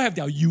 Messi, they all have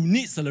their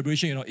unique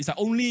celebration, you know. It's like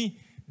only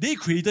they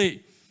created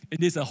it, and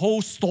there's a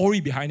whole story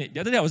behind it.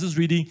 The other day I was just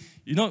reading,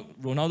 you know,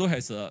 Ronaldo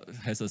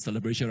has a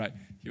celebration, right?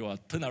 He will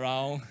turn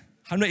around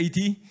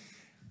 180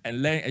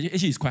 and land.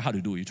 Actually, it's quite hard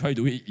to do. You try to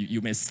do it,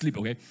 you may slip,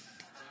 okay?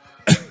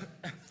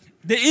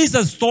 There is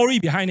a story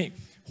behind it,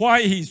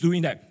 why he's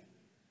doing that.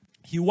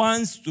 He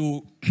wants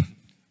to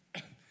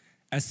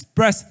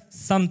express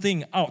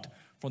something out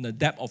from the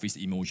depth of his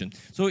emotion.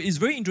 So it's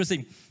very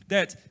interesting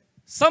that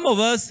some of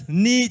us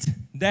need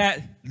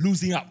that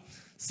losing up.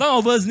 Some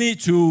of us need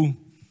to,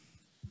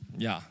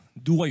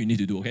 do what you need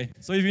to do, okay?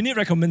 So if you need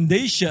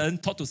recommendation,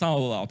 talk to some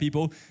of our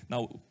people.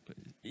 Now,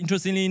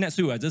 interestingly, next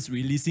week we're just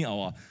releasing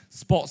our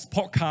sports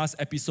podcast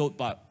episode,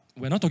 but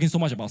we're not talking so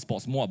much about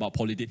sports, more about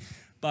politics.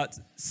 But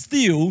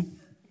still,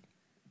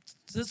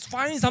 just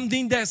find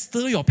something that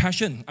stirs your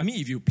passion. I mean,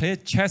 if you play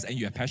chess and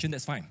you have passion,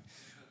 that's fine.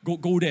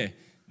 Go there.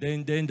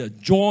 Then the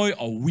joy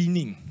of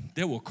winning,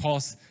 that will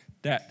cause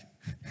that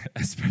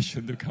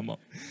expression to come up.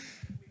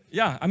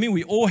 Yeah, I mean,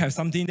 we all have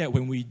something that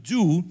when we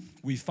do,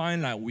 we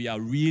find like we are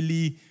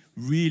really,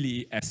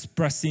 really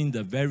expressing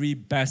the very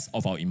best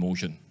of our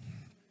emotion.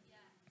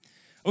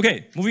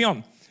 Okay, moving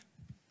on.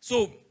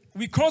 So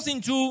we cross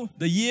into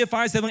the year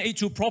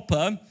 5782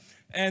 proper,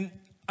 and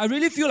I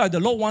really feel like the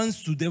Lord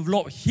wants to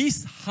develop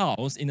His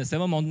house in the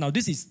seven mountains. Now,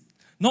 this is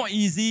not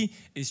easy,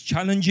 it's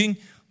challenging,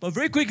 but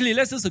very quickly,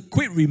 let's just a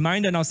quick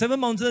reminder. Now, Seven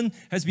Mountain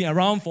has been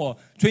around for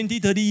 20,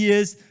 30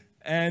 years,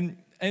 and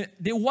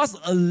there was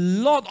a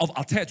lot of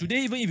attack.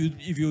 Today, even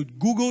if you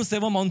Google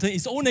Seven Mountain,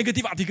 it's all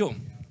negative article.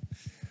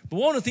 But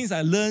one of the things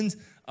I learned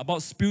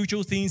about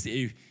spiritual things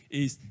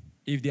is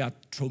if there are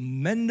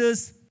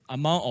tremendous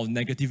amount of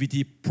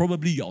negativity,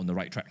 probably you're on the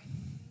right track.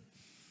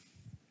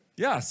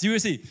 Yeah,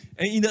 seriously.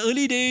 And in the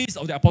early days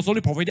of the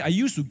apostolic prophetic, I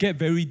used to get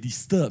very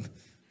disturbed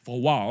for a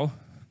while.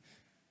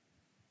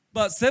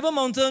 But Seven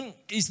Mountain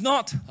is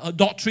not a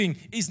doctrine.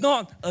 It's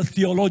not a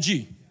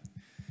theology.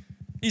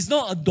 It's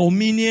not a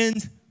dominion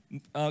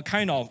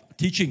kind of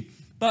teaching.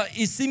 But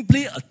it's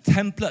simply a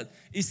template.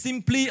 It's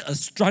simply a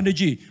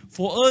strategy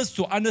for us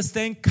to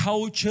understand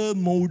culture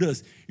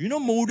molders. You know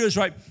molders,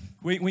 right?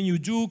 When you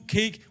do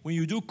cake, when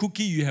you do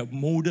cookie, you have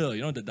molder,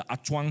 you know, the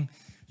achuang.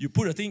 You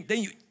put a thing,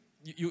 then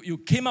you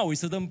came out with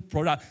certain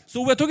product.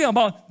 So we're talking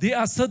about there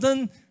are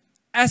certain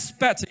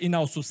aspects in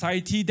our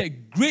society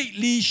that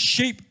greatly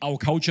shape our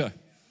culture.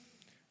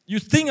 You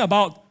think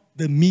about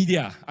the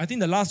media. I think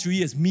the last few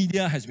years,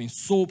 media has been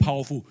so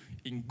powerful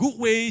in good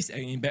ways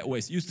and in bad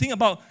ways. You think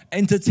about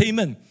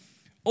entertainment,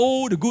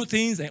 all the good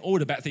things and all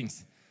the bad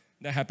things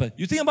that happen.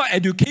 You think about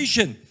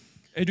education.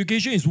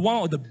 Education is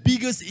one of the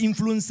biggest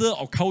influencer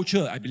of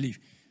culture, I believe,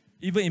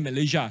 even in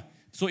Malaysia.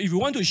 So if we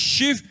want to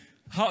shift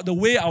the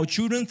way our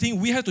children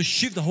think, we have to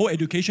shift the whole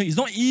education. It's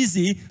not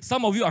easy.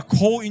 Some of you are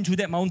called into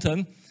that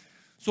mountain.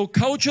 So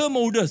culture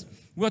molders,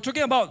 we are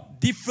talking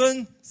about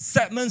different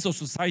segments of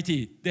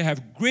society. They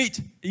have great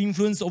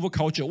influence over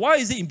culture. Why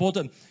is it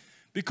important?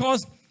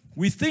 Because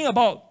we think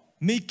about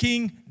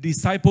making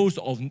disciples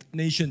of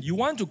nation. You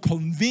want to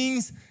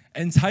convince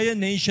entire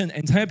nation,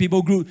 entire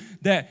people group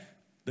that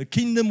the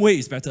kingdom way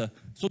is better.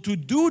 So to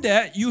do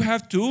that, you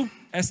have to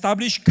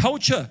establish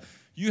culture.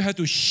 You have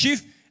to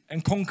shift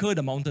and conquer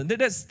the mountain.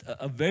 That's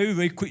a very,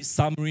 very quick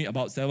summary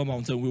about Seven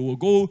Mountain. We will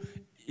go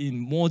in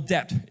more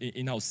depth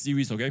in our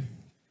series, okay?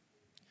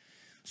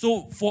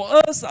 So for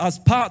us as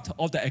part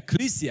of the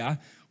ecclesia,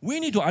 we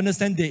need to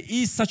understand there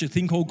is such a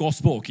thing called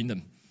gospel or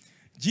kingdom.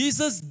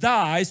 Jesus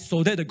died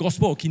so that the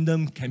gospel or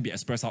kingdom can be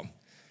expressed out.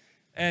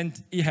 And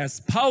it has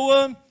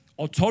power,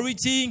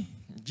 authority.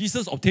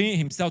 Jesus obtained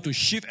himself to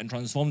shift and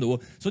transform the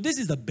world. So this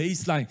is the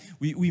baseline.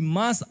 We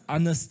must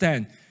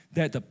understand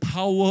that the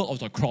power of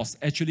the cross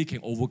actually can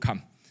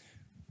overcome.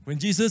 When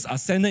Jesus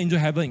ascended into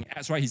heaven in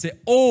Acts, right, he said,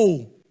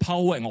 all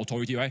power and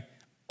authority, right?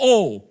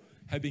 All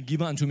have been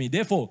given unto me.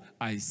 Therefore,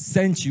 I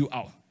sent you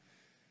out.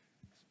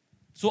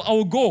 So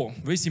our goal,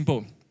 very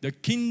simple. The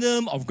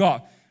kingdom of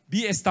God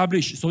be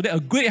established so that a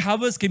great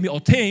harvest can be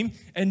obtained,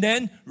 and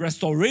then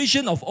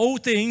restoration of all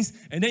things.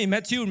 And then in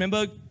Matthew,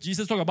 remember,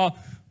 Jesus talked about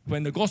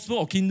when the gospel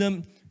of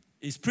kingdom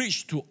is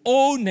preached to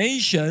all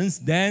nations,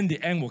 then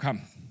the end will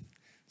come.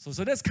 So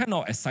that's kind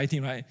of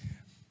exciting, right?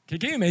 Can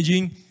you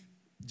imagine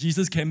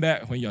Jesus came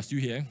back when you're still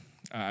here?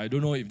 I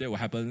don't know if that will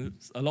happen.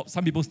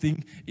 Some people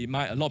think it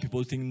might, a lot of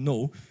people think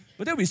no.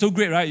 But that would be so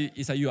great, right?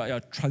 It's like you are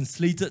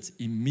translated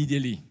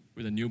immediately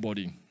with a new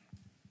body.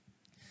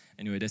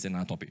 Anyway, that's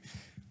another topic.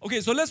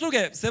 Okay, so let's look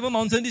at Seven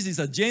Mountain. This is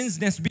a James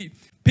Nesbitt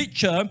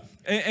picture.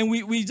 And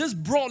we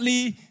just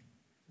broadly,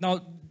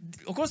 now,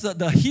 of course,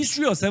 the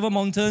history of Seven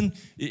Mountain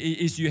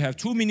is you have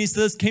two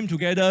ministers came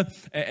together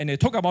and they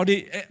talk about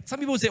it. Some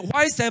people say,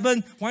 why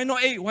 7? Why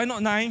not 8? Why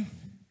not 9?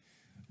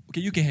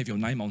 Okay, you can have your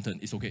 9 mountain.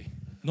 It's okay.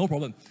 No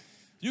problem.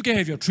 You can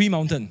have your 3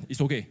 mountain.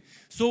 It's okay.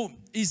 So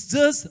it's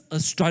just a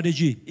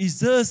strategy. It's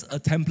just a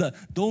template.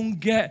 Don't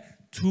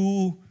get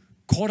too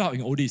caught out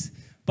in all this.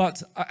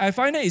 But I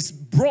find that it's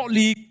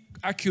broadly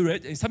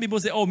accurate. And some people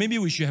say, oh, maybe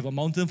we should have a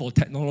mountain for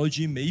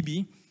technology.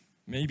 Maybe.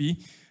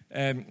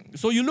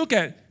 So you look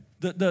at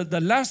the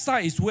left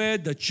side is where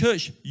the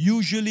church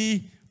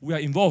usually we are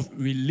involved.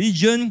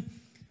 Religion.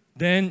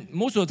 Then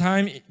most of the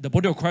time, the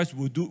body of Christ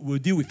will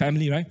deal with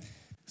family, right?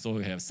 So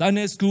we have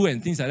Sunday school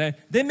and things like that.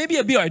 Then maybe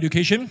a bit of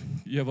education.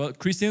 You have a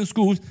Christian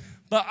school.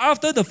 But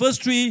after the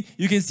first 3,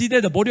 you can see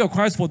that the body of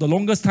Christ for the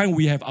longest time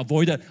we have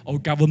avoided. Our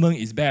government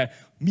is bad.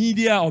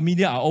 Media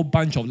are all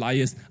bunch of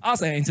liars.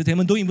 Us and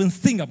entertainment don't even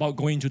think about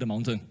going to the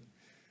mountain.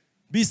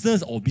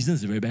 Business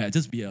is very bad.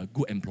 Just be a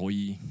good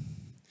employee.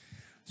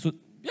 So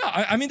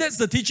yeah, I mean that's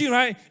the teaching,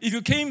 right? If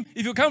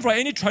you come from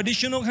any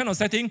traditional kind of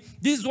setting,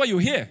 this is what you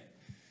hear.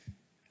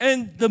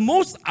 And the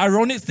most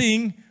ironic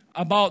thing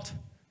about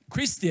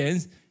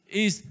Christians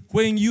is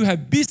when you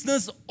have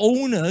business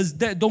owners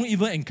that don't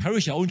even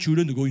encourage their own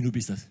children to go into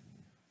business.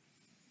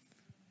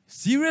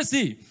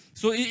 Seriously.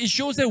 So it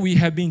shows that we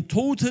have been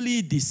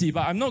totally deceived.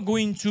 But I'm not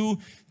going to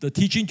the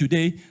teaching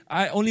today.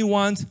 I only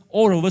want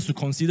all of us to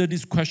consider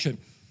this question.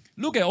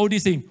 Look at all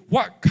these things.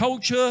 What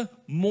culture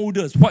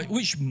models,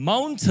 which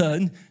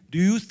mountain do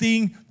you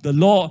think the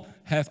Lord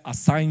have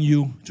assigned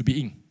you to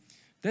be in?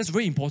 That's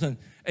very important.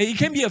 And it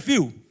can be a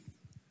few.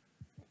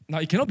 Now,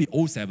 it cannot be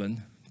all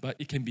 7, but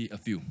it can be a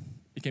few.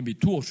 It can be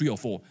 2 or 3 or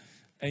 4.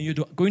 And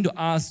you're going to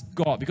ask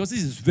God, because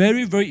this is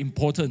very, very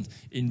important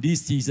in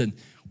this season.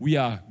 We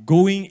are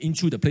going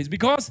into the place,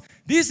 because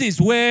this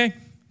is where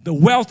the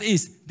wealth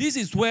is. This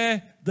is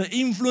where the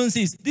influence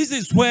is. This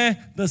is where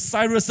the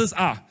Cyruses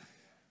are.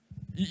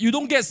 You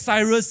don't get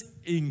Cyrus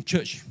in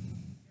church.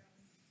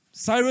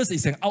 Cyrus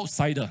is an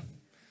outsider.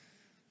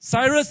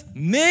 Cyrus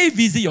may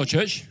visit your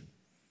church,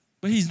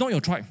 but he's not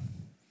your tribe.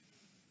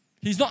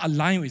 He's not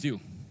aligned with you,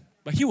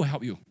 but he will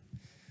help you.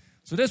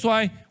 So that's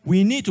why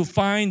we need to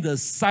find the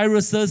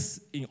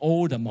Cyruses in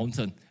all the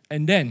mountain,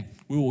 and then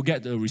we will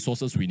get the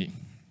resources we need.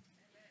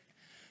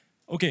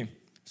 Okay,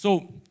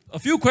 so a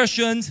few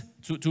questions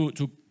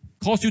to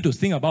cause you to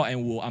think about,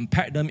 and we'll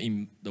unpack them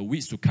in the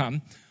weeks to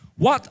come.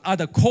 What are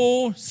the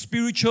core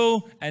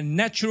spiritual and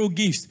natural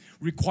gifts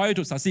required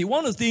to succeed?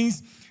 One of the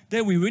things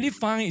that we really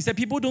find is that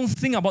people don't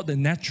think about the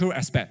natural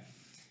aspect.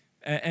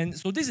 And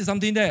so this is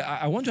something that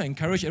I want to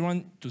encourage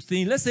everyone to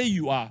think. Let's say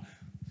you are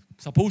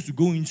supposed to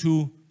go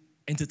into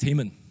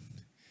entertainment.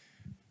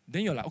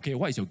 Then you're like, okay,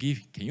 what is your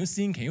gift? Can you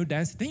sing? Can you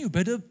dance? Then you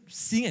better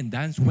sing and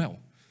dance well.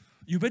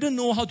 You better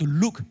know how to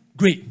look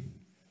great.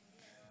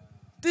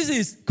 This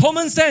is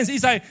common sense.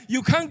 It's like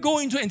you can't go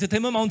into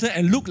entertainment mountain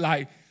and look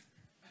like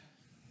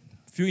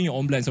fill in your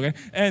own blanks, okay?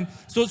 And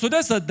so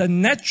that's the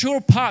natural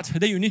part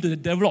that you need to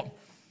develop.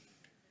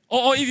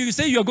 Or if you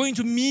say you're going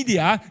to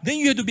media, then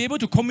you have to be able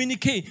to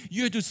communicate.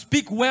 You have to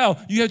speak well.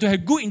 You have to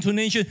have good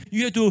intonation.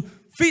 You have to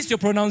fix your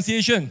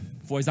pronunciation,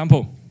 for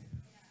example.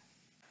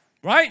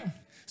 Right?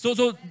 So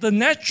the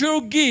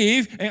natural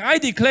gift, and I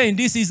declare in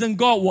this season,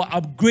 God will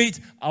upgrade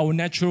our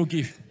natural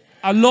gift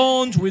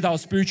along with our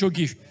spiritual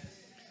gift.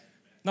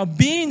 Now,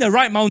 being in the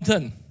right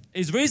mountain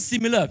is very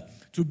similar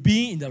to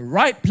being in the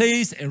right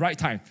place and right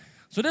time.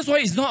 So that's why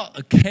it's not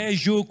a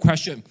casual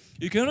question.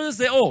 You cannot just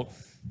say, oh,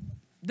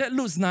 that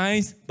looks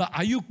nice, but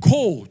are you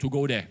called to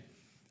go there?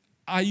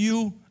 Are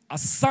you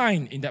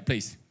assigned in that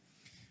place?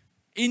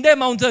 In that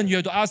mountain, you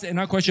have to ask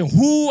another question.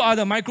 Who are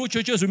the micro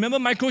churches? Remember,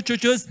 micro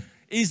churches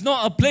is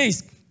not a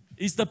place.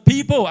 It's the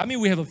people. I mean,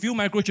 we have a few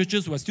micro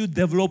churches who are still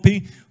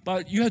developing,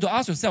 but you have to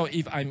ask yourself,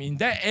 if I'm in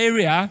that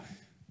area,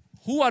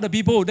 who are the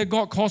people that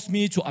God calls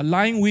me to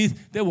align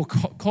with, that will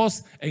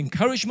cause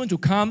encouragement to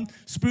come,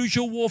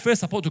 spiritual warfare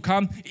support to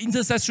come,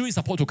 intercessory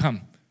support to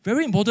come?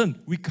 Very important.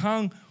 We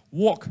can't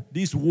walk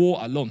this war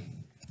alone.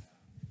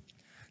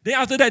 Then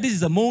after that, this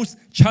is the most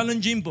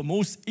challenging but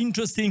most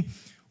interesting.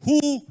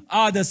 Who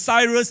are the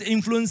Cyrus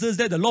influences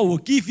that the Lord will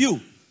give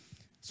you?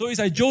 So it's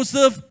like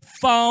Joseph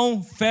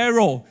found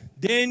Pharaoh.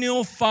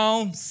 Daniel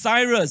found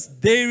Cyrus,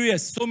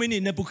 Darius, so many,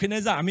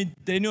 Nebuchadnezzar. I mean,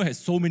 Daniel has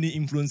so many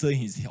influencers in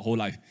his whole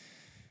life.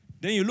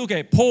 Then you look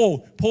at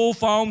Paul. Paul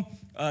found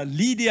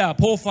Lydia.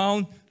 Paul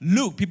found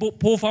Luke.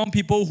 Paul found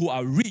people who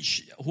are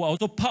rich, who are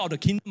also part of the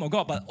kingdom of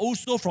God, but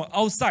also from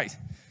outside.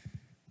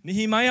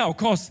 Nehemiah, of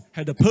course,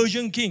 had the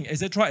Persian king,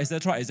 etc.,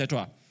 etc.,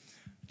 etc.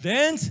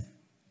 Then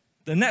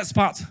the next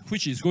part,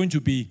 which is going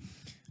to be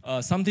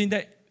something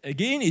that,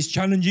 again, is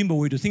challenging, but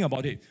we have to think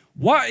about it.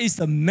 What is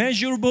the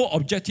measurable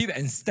objective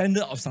and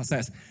standard of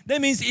success?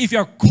 That means if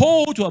you're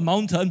called to a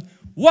mountain,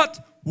 what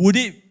would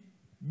it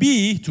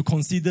be to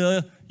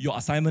consider your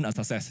assignment a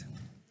success?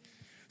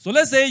 So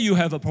let's say you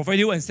have a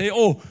prophetic word and say,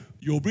 oh,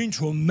 you'll bring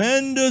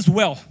tremendous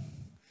wealth.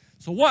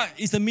 So what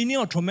is the meaning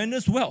of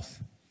tremendous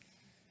wealth?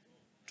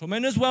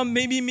 Tremendous wealth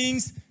maybe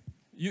means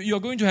you're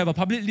going to have a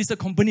public listed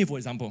company, for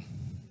example.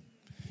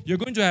 You're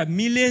going to have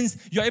millions.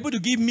 You're able to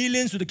give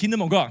millions to the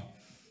kingdom of God.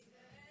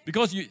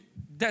 Because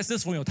that's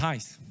just from your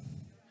tithes.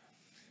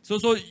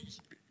 So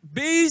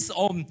based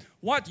on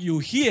what you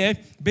hear,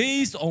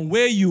 based on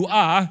where you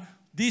are,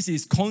 this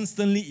is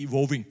constantly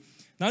evolving.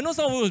 Now, I know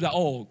some of you will be like,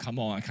 oh, come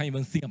on, I can't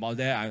even think about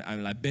that.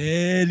 I'm like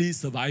barely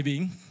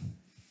surviving.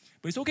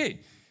 But it's okay.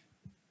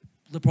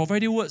 The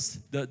prophetic words,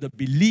 the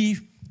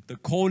belief, the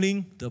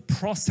calling, the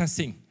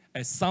processing,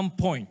 at some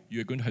point,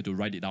 you're going to have to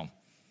write it down.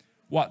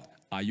 What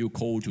are you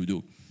called to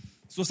do?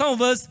 So some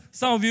of us,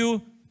 some of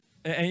you,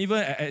 and even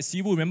at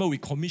Cebu, remember we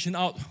commissioned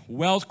out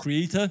Wealth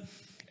Creator.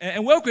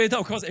 And Wealth Creator,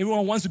 of course,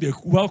 everyone wants to be a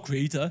wealth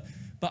creator.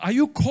 But are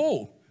you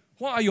called?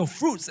 What are your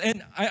fruits?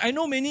 And I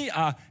know many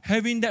are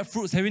having that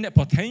fruits, having that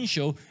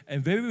potential.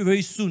 And very,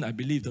 very soon, I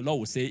believe the Lord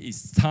will say,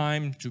 it's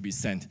time to be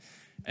sent.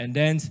 And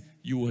then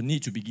you will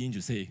need to begin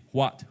to say,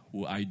 what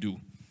will I do?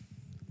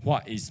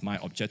 What is my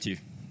objective?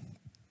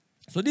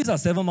 So these are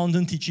 7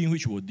 mountain teaching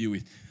which we'll deal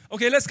with.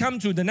 Okay, let's come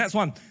to the next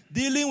one.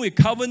 Dealing with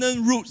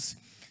covenant roots.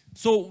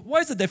 So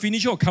what is the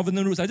definition of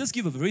covenant roots? I just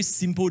give a very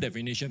simple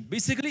definition.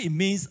 Basically, it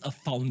means a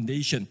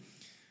foundation.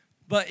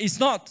 But it's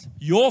not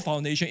your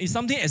foundation. It's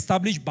something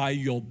established by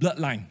your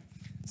bloodline.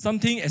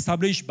 Something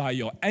established by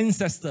your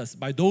ancestors,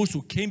 by those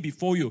who came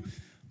before you.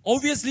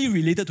 Obviously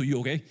related to you,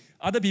 okay?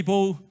 Other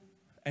people,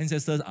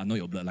 ancestors are not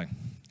your bloodline.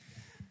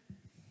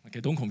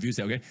 Okay, don't confuse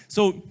it, okay?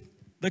 So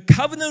the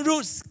covenant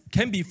roots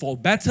can be for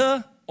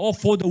better or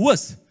for the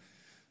worse.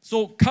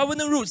 So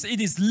covenant roots, it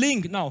is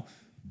linked. Now,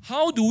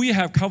 how do we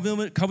have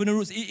covenant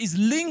roots? It is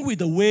linked with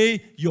the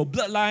way your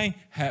bloodline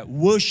had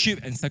worship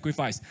and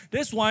sacrifice.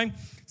 That's why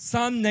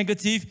some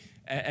negative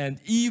and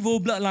evil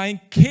bloodline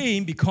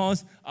came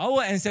because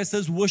our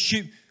ancestors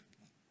worship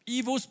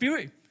evil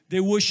spirit. They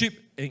worship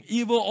an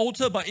evil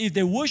altar. But if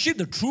they worship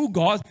the true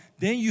God,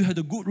 then you have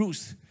the good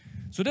roots.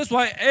 So that's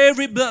why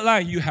every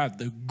bloodline, you have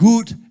the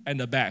good and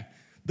the bad.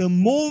 The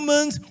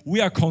moment we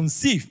are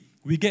conceived,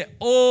 we get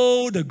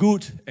all the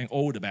good and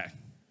all the bad.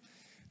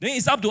 Then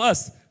it's up to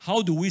us.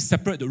 How do we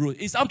separate the root?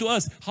 It's up to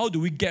us. How do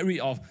we get rid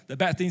of the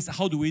bad things?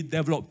 How do we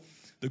develop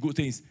the good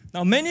things?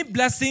 Now, many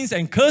blessings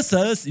and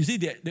curses, you see,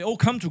 they all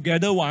come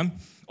together, one,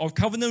 of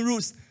covenant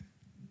roots.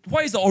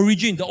 What is the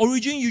origin? The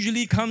origin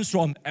usually comes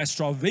from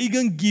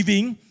extravagant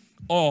giving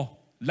or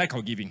lack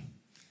of giving.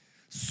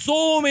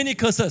 So many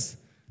curses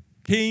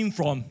came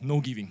from no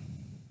giving.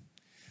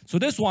 So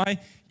that's why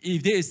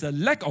if there is a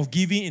lack of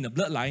giving in the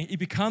bloodline, it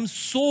becomes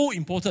so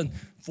important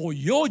for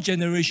your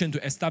generation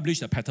to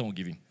establish a pattern of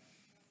giving.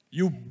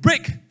 You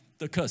break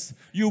the curse.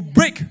 You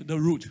break the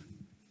root.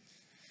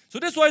 So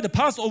that's why the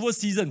Passover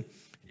season,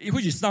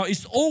 which is now,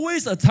 is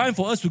always a time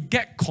for us to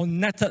get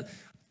connected,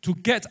 to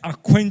get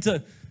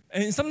acquainted.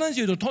 And sometimes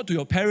you have to talk to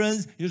your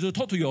parents, you have to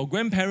talk to your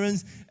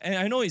grandparents. And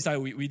I know it's like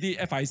we did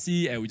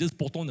FIC and we just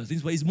potong the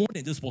things, but it's more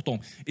than just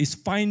potong. It's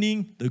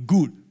finding the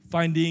good,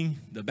 finding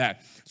the bad.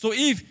 So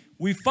if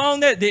we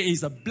found that there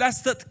is a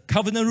blessed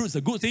covenant root, it's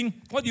a good thing,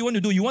 what do you want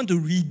to do? You want to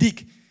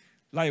redig.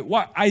 Like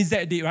what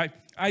Isaac did, right?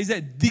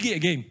 Isaac dig it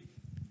again.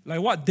 Like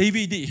what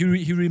David did.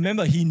 He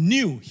remembered, he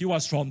knew he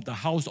was from the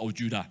house of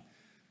Judah.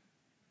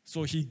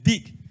 So he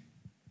dig.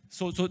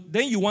 So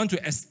then you want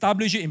to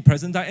establish it in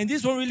present time. And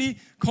this one really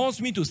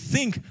caused me to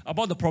think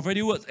about the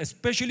prophetic words,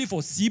 especially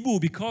for Cebu,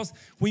 because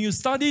when you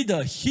study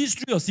the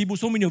history of Cebu,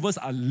 so many of us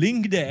are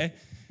linked there.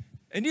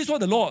 And this is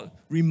what the Lord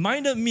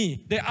reminded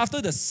me, that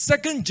after the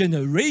second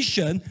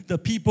generation, the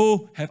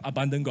people have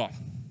abandoned God.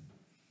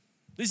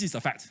 This is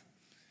a fact.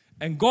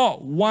 And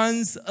God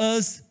wants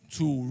us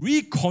to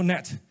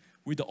reconnect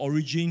with the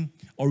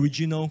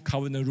original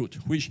covenant root,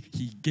 which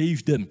He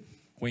gave them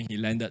when He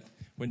landed,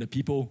 when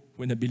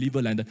the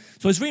believer landed.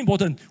 So it's very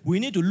important. We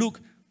need to look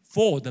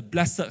for the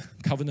blessed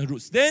covenant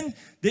roots. Then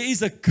there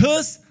is a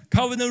cursed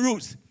covenant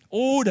roots.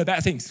 All the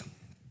bad things.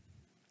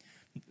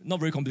 Not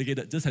very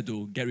complicated. Just have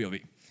to get rid of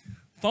it.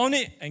 Found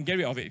it and get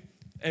rid of it.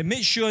 And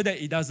make sure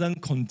that it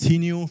doesn't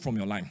continue from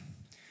your line.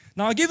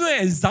 Now, I'll give you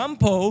an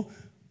example.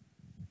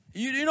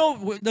 You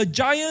know, the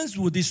giants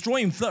were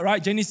destroyed in flood,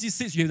 right? Genesis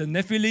 6, you have the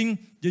Nephilim.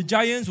 The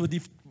giants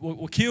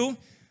were killed.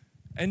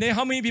 And then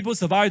how many people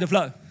survived the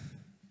flood?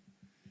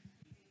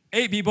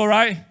 8 people,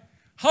 right?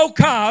 How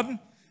come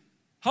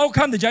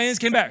the giants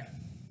came back?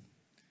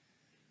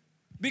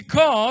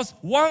 Because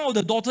one of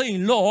the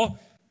daughter-in-law,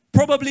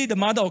 probably the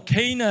mother of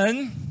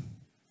Canaan,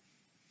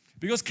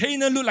 because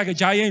Canaan looked like a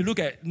giant. You look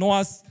at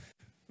Noah's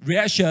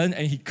reaction,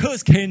 and he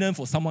cursed Canaan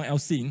for someone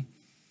else's sin.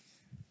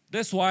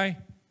 That's why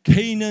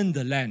Canaan,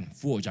 the land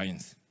full of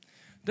giants.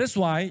 That's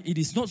why it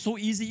is not so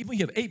easy. Even if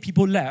you have 8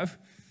 people left,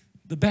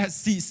 the bad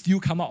seeds still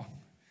come out.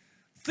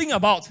 Think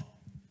about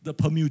the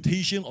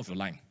permutation of your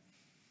line.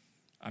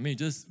 I mean,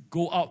 just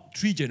go out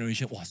 3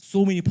 generations. Wow,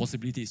 so many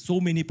possibilities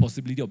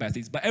of bad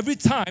things. But every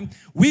time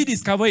we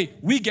discover it,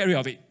 we get rid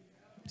of it.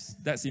 It's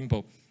that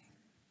simple.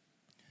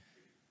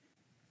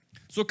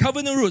 So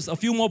covenant roots, a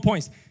few more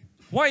points.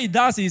 What it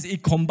does is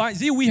it combines.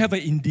 See, we have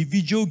an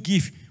individual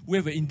gift. We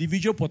have an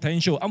individual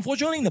potential.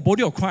 Unfortunately, in the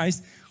body of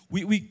Christ,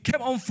 we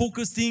kept on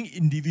focusing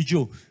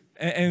individual.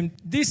 And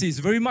this is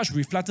very much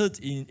reflected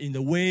in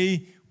the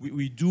way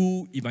we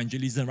do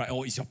evangelism, right?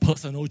 Oh, it's your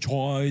personal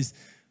choice.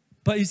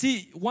 But you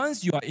see,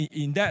 once you are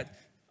in that,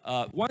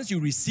 once you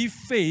receive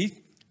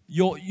faith,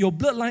 your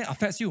bloodline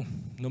affects you,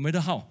 no matter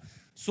how.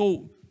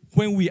 So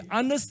when we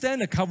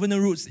understand the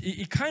covenant roots,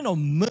 it kind of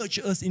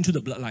merges us into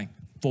the bloodline,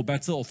 for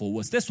better or for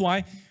worse. That's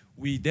why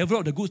we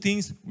develop the good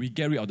things, we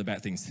get rid of the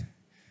bad things.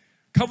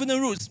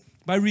 Covenant roots,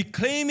 by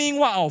reclaiming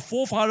what our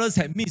forefathers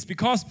had missed,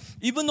 because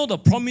even though the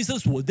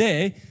promises were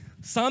there,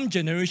 some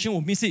generation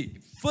will miss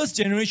it. First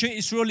generation,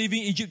 Israel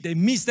living in Egypt, they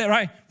missed that,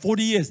 right?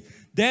 40 years.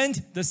 Then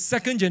the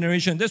second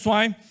generation, that's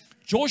why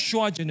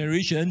Joshua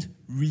generation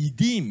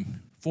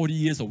redeemed 40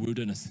 years of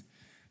wilderness.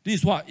 This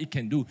is what it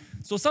can do.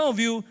 So some of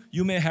you,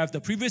 you may have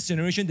the previous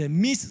generation that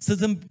missed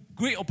certain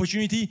great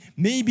opportunity.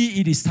 Maybe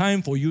it is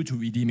time for you to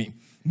redeem it.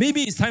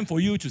 Maybe it's time for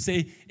you to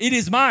say, it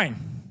is mine.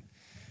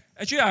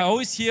 Actually, I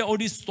always hear all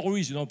these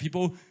stories,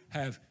 people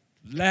have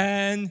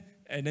land,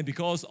 and then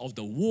because of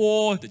the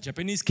war, the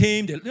Japanese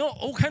came,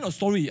 all kind of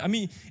story. I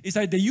mean, it's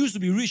like they used to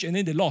be rich and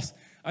then they lost.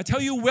 I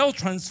tell you, wealth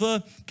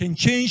transfer can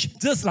change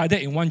just like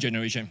that in one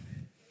generation.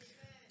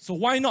 So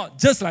why not?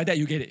 Just like that,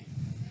 you get it.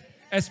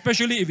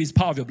 Especially if it's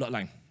part of your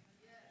bloodline.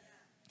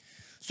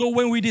 So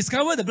when we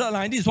discover the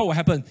bloodline, this is what will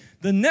happen.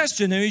 The next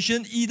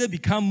generation either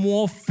become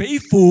more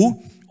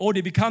faithful or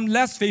they become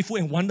less faithful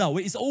and wander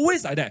away. It's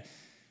always like that.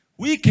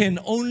 We can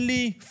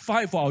only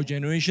fight for our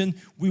generation.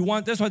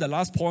 That's why the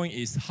last point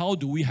is, how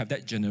do we have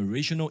that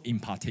generational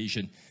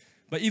impartation?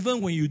 But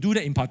even when you do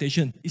that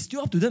impartation, it's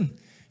still up to them.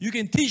 You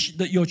can teach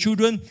your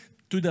children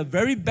to the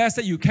very best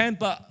that you can,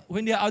 but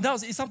when they are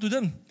adults, it's up to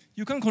them.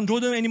 You can't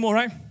control them anymore,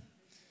 right?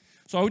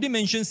 So I already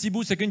mentioned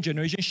Cebu's second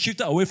generation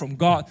shifted away from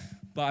God,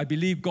 but I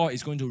believe God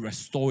is going to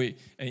restore it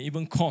and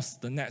even cause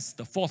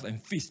the fourth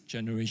and fifth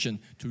generation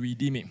to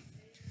redeem it.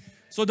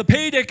 So the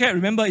pay decade,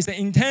 remember, is an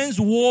intense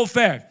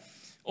warfare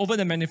over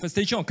the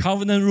manifestation of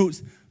covenant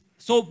roots.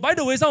 So, by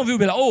the way, some of you will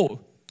be like, oh,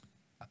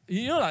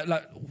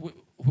 like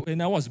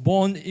when I was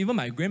born, even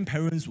my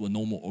grandparents were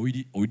no more,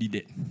 already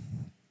dead.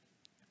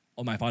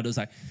 On my father's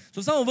side.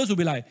 So some of us will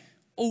be like,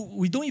 oh,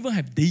 we don't even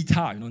have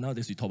data.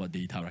 Nowadays we talk about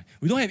data, right?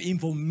 We don't have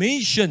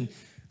information.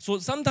 So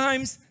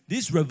sometimes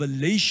this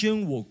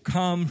revelation will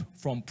come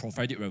from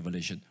prophetic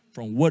revelation,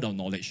 from word of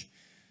knowledge.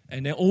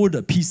 And then all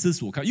the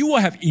pieces will come. You will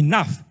have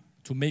enough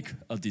to make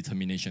a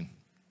determination.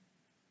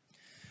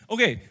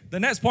 Okay, the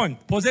next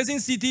point. Possessing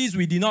cities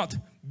we did not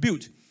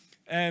build.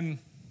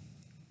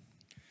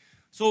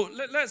 So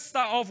let's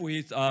start off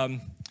with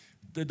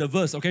the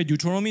verse, okay?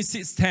 Deuteronomy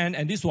 6:10,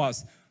 and this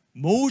was,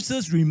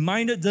 Moses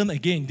reminded them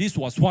again, this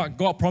was what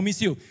God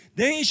promised you.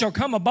 Then it shall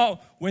come about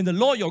when the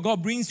Lord your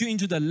God brings you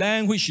into the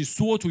land which he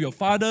swore to your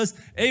fathers,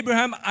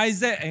 Abraham,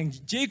 Isaac,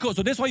 and Jacob.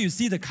 So that's why you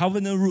see the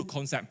covenant root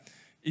concept.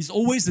 It's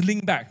always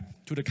linked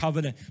back to the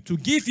covenant. To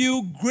give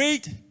you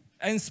great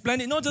and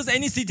splendid, not just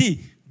any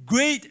city,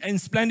 great and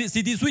splendid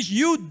cities which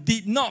you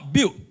did not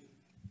build.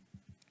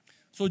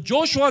 So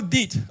Joshua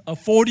did a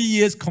 40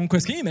 years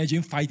conquest. Can you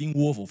imagine fighting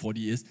war for 40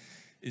 years?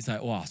 It's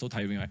like, wow, so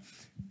tiring, right?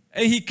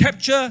 And he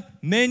captured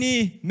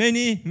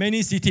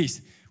many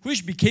cities,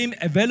 which became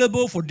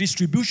available for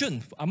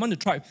distribution among the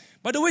tribe.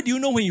 By the way, do you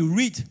know when you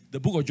read the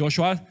book of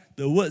Joshua,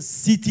 the word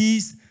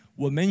cities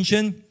were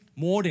mentioned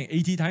more than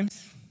 80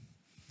 times?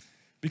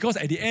 Because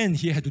at the end,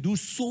 he had to do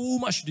so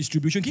much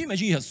distribution. Can you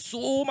imagine he has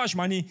so much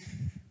money?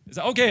 It's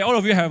like, okay, all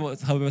of you have a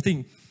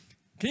thing.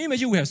 Can you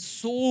imagine we have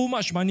so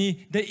much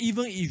money that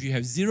even if you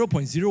have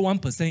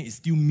 0.01%, it's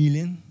still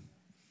million?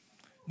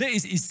 That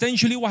is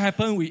essentially what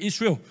happened with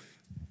Israel.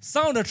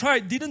 Some of the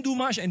tribe didn't do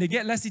much and they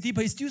get less city,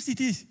 but it's still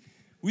cities.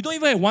 We don't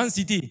even have one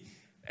city.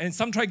 And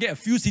some tribe get a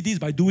few cities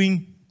by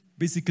doing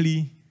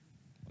basically,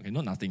 okay,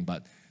 not nothing,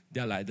 but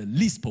they're like the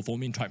least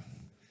performing tribe.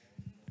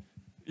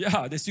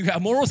 Yeah, they still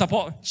have moral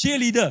support.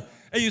 Cheerleader.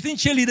 Hey, you think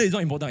cheerleader is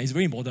not important? It's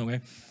very important,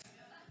 okay?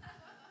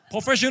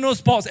 Professional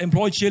sports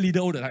employ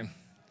cheerleader all the time.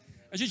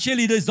 Actually,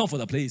 cheerleader is not for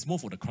the play, it's more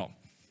for the crowd.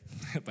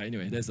 But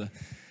anyway,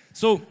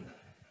 so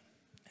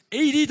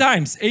 80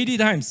 times,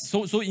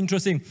 so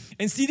interesting.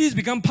 And cities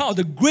become part of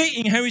the great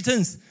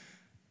inheritance.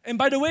 And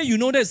by the way, you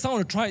know that some of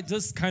the tribes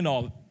just kind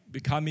of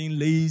becoming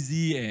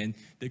lazy and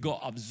they got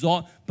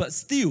absorbed. But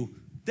still,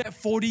 that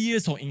 40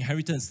 years of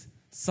inheritance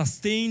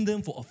sustained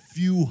them for a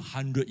few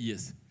hundred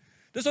years.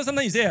 That's why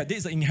sometimes you say, this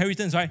is an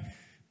inheritance, right?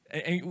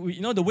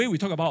 And the way we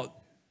talk about,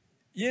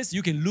 yes,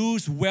 you can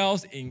lose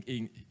wealth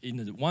in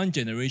one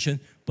generation,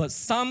 but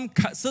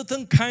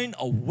certain kind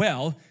of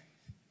wealth,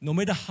 no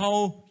matter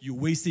how you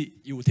waste it,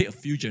 it will take a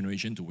few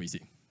generations to waste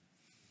it.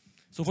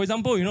 So for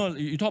example,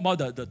 you talk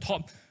about the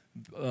top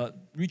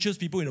richest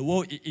people in the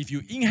world. If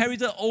you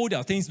inherited all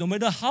their things, no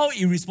matter how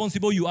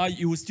irresponsible you are,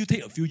 it will still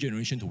take a few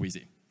generations to waste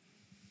it.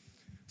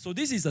 So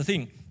this is the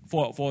thing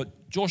for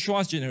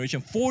Joshua's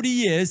generation, 40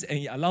 years, and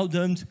it allowed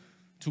them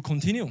to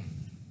continue.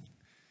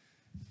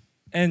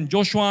 And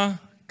Joshua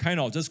kind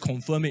of just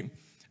confirmed it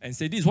and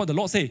said, this is what the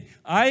Lord said.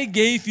 I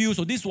gave you,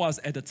 so this was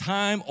at the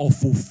time of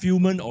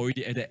fulfillment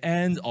already, at the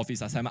end of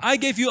his assignment. I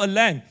gave you a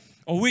land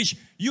of which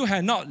you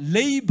had not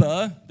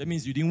labored, that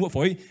means you didn't work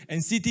for it,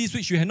 and cities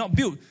which you had not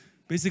built.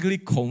 Basically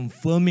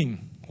confirming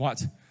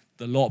what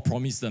the Lord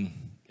promised them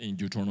in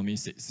Deuteronomy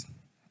 6.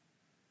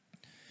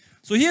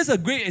 So here's a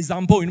great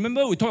example.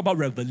 Remember, we talked about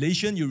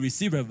revelation. You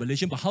receive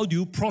revelation, but how do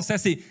you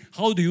process it?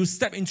 How do you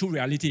step into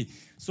reality?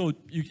 So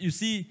you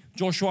see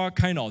Joshua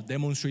kind of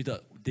demonstrated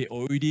they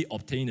already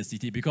obtained the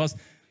city, because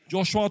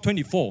Joshua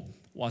 24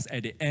 was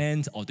at the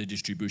end of the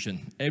distribution.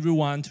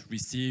 Everyone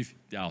received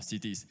their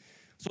cities.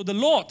 So the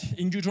Lord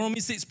in Deuteronomy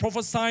 6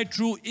 prophesied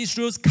through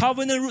Israel's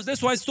covenant roots.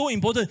 That's why it's so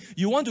important.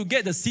 You want to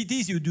get the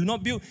cities you do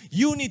not build,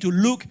 you need to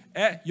look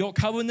at your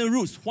covenant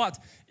roots. What?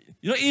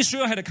 You know,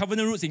 Israel had a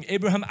covenant roots in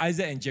Abraham,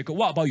 Isaac, and Jacob.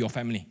 What about your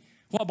family?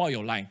 What about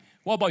your line?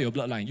 What about your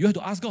bloodline? You have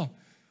to ask God,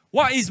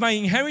 what is my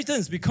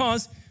inheritance?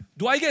 Because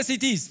do I get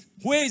cities?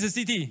 Where is the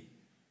city?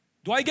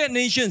 Do I get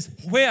nations?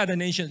 Where are the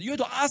nations? You have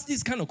to ask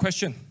this kind of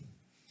question.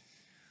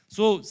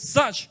 So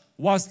such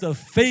was the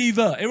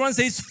favor. Everyone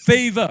says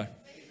favor.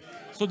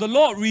 So the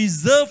Lord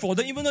reserved for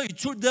them, even though it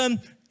took them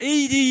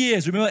 80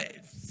 years. Remember,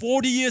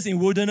 40 years in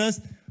wilderness,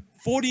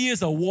 40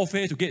 years of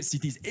warfare to get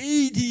cities.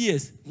 80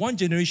 years. One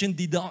generation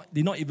did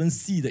not even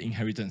see the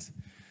inheritance.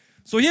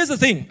 So here's the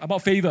thing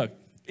about favor.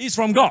 It's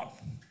from God.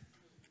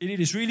 It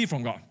is really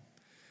from God.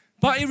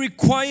 But it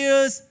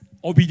requires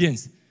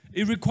obedience.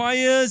 It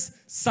requires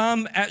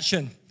some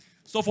action.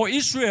 So for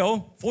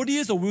Israel, 40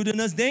 years of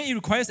wilderness, then it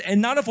requires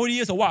another 40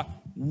 years of what?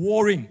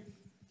 Warring,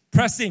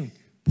 pressing,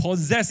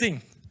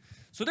 possessing.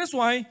 So that's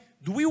why,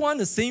 do we want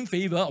the same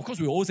favor? Of course,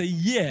 we all say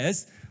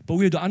yes, but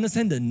we have to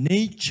understand the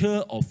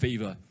nature of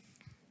favor.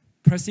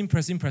 Pressing,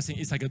 pressing, pressing.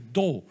 It's like a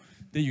door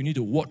that you need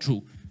to walk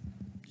through.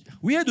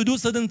 We have to do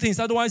certain things,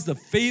 otherwise the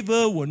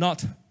favor will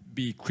not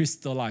be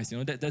crystallized. You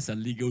know, that's a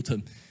legal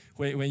term.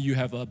 When you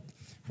have a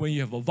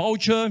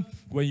voucher,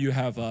 when you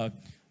have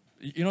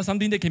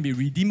something that can be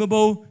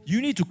redeemable,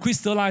 you need to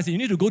crystallize it. You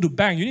need to go to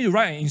bank. You need to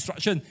write an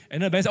instruction,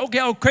 and the bank says, okay,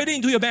 I'll credit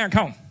into your bank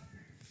account.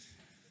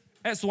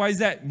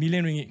 XYZ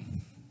million ringgit.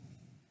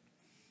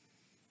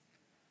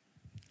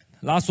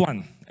 Last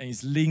one, and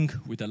it's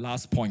linked with the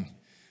last point.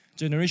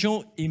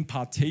 Generational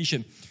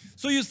impartation.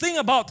 So you think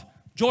about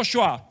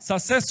Joshua,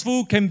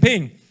 successful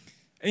campaign.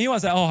 And he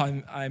was like,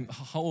 oh, I'm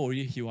how old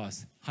he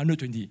was?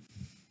 120.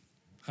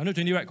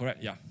 120, right?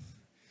 Correct, yeah.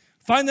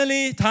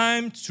 Finally,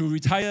 time to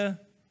retire,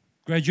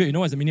 graduate. You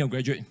know what's the meaning of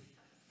graduate?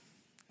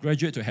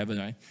 Graduate to heaven,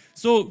 right?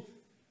 So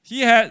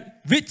he had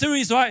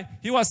victories, right?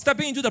 He was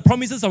stepping into the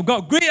promises of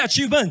God. Great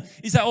achievement.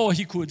 He said, oh,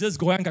 he could just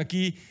goyang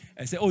kaki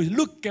and say, oh,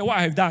 look at what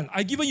I have done.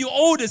 I've given you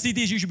all the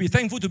cities. You should be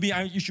thankful to me.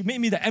 You should make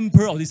me the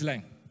emperor of this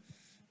land.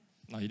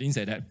 No, he didn't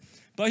say that.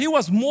 But he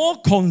was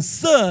more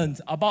concerned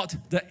about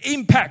the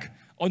impact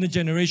on the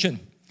generation,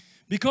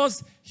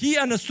 because he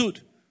understood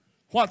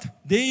what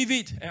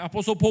David and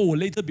Apostle Paul will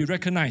later be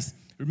recognized.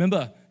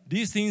 Remember,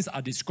 these things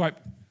are described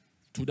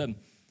to them.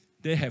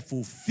 They have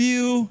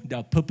fulfilled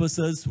their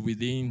purposes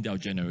within their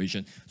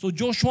generation. So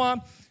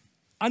Joshua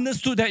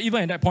understood that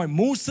even at that point.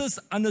 Moses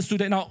understood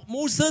that. Now,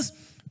 Moses,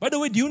 by the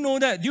way, do you know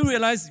that? Do you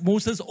realize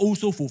Moses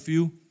also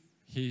fulfilled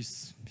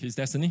his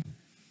destiny?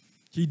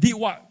 He did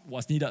what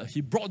was needed.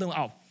 He brought them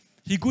out.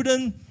 He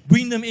couldn't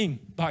bring them in,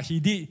 but he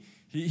did.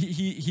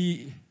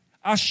 He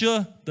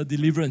ushered the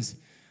deliverance.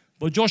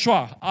 But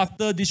Joshua,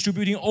 after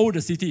distributing all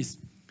the cities,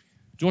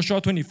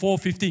 Joshua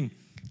 24:15,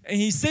 and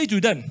he said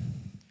to them,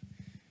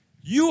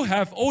 you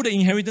have all the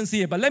inheritance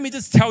here, but let me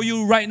just tell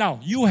you right now,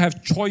 you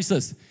have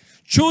choices.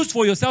 Choose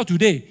for yourself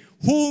today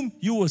whom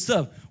you will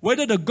serve,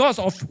 whether the gods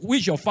of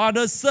which your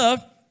fathers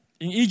served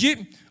in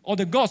Egypt, or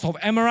the gods of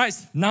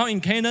Amorites now in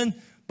Canaan.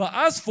 But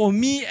as for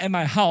me and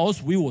my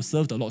house, we will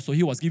serve the Lord. So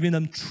he was giving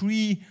them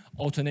 3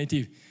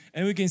 alternatives.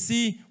 And we can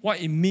see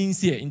what it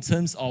means here in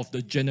terms of the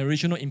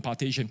generational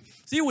impartation.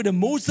 See, with the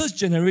Moses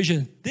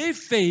generation, they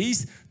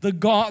faced the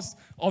gods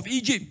of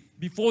Egypt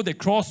before they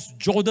crossed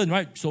Jordan,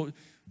 right? So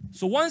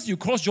once you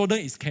cross Jordan,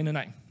 it's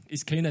Canaanite.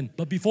 It's Canaan.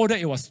 But before that,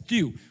 it was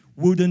still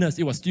wilderness.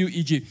 It was still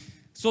Egypt.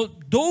 So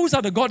those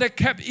are the gods that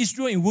kept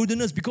Israel in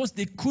wilderness, because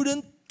they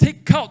couldn't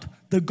take out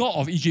the God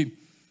of Egypt.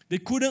 They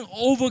couldn't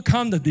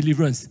overcome the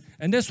deliverance.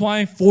 And that's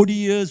why 40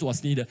 years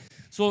was needed.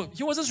 So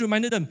he was just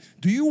reminded them,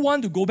 do you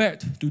want to go back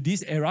to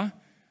this era?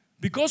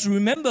 Because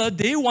remember,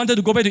 they wanted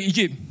to go back to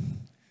Egypt.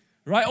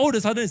 Right? All of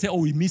a sudden they say, oh,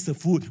 we miss the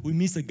food. We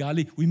miss the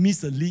garlic. We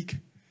miss the leek.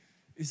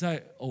 It's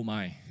like, oh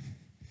my.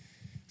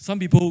 Some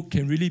people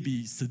can really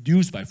be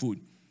seduced by food.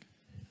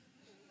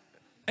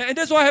 And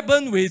that's what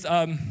happened with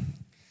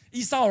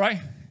Esau, right?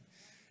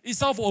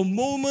 Esau, for a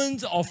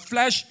moment of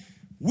flesh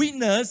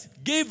weakness,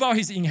 gave out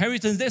his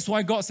inheritance. That's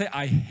why God said,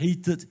 I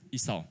hated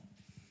Esau.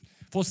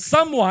 For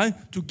someone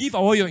to give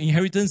away your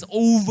inheritance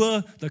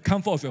over the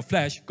comfort of your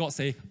flesh, God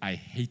said, I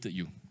hated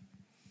you.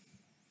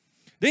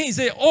 Then he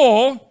said,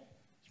 or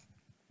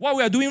what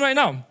we are doing right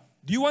now,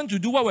 Do you want to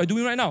do what we're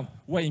doing right now?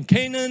 We're in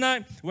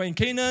Canaan,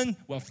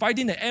 we're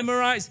fighting the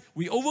Amorites,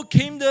 we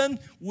overcame them,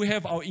 we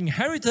have our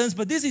inheritance,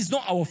 but this is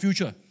not our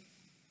future.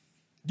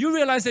 Do you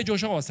realize that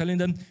Joshua was telling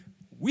them,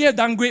 we have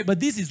done great, but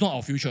this is not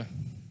our future.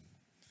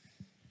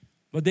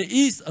 But there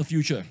is a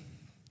future.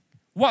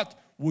 What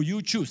will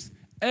you choose?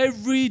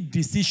 Every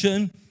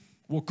decision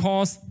will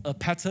cause a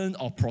pattern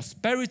of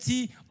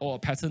prosperity or a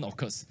pattern of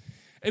curse.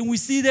 And we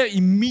see that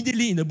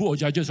immediately in the book of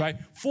Judges, right?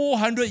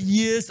 400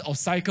 years of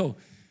cycle.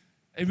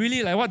 And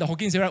really, like what the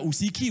Hokkien say, right?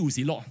 Usi ki,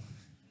 usi lo.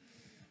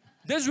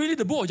 That's really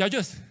the book of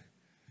Judges.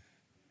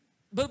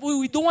 But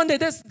we don't want that.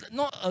 That's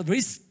not a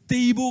very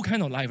stable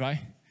kind of life, right?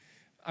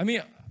 I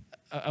mean,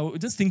 I was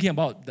just thinking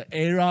about the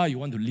era you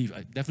want to live.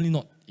 Definitely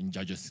not in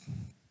Judges.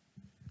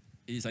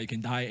 It's like you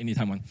can die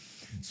anytime.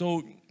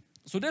 So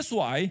that's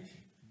why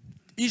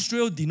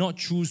Israel did not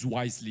choose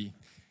wisely.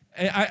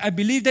 And I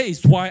believe that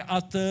is why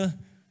after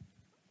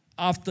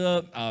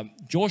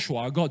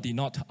Joshua, God did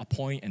not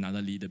appoint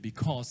another leader,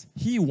 because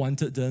he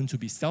wanted them to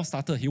be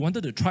self-starter. He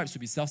wanted the tribes to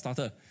be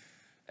self-starter.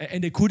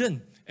 And they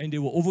couldn't, and they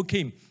were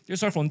overcame.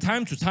 That's why from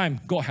time to time,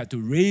 God had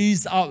to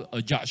raise out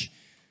a judge.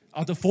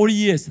 After 40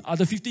 years,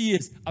 after 50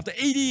 years, after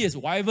 80 years,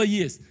 whatever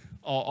years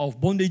of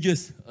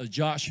bondages, a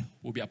judge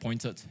will be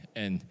appointed,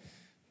 and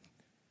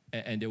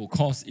they will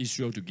cause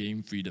Israel to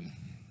gain freedom.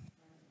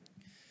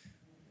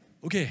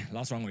 Okay,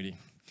 last round already.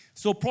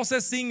 So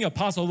processing your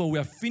Passover, we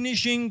are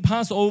finishing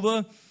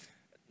Passover.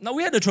 Now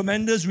we had a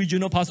tremendous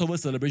regional Passover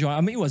celebration.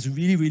 I mean, it was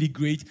really, really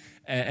great.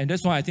 And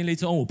that's why I think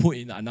later on we'll put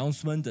in the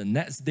announcement, the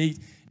next date.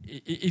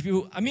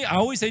 I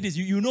always say this,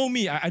 you know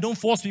me, I don't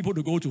force people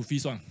to go to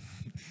Feast One.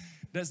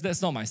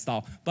 That's not my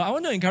style. But I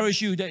want to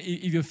encourage you that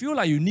if you feel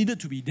like you needed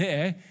to be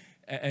there,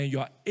 and you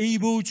are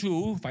able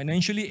to,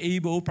 financially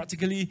able,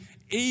 practically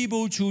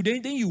able to,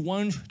 then you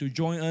want to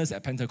join us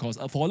at Pentecost.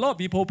 For a lot of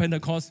people,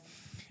 Pentecost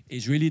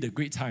is really the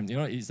great time. You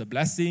know, it's the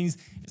blessings,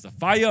 it's the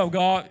fire of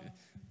God.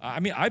 I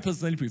mean, I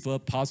personally prefer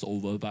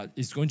Passover, but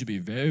it's going to be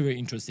very, very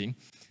interesting.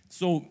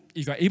 So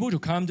if you're able to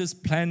come,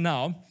 just plan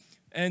now.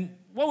 And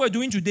what we're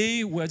doing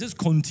today, we're just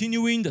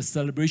continuing the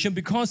celebration,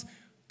 because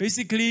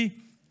basically,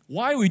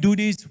 why we do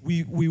this,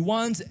 we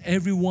want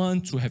everyone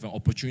to have an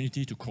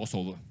opportunity to cross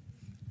over.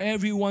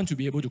 Everyone to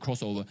be able to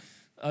cross over.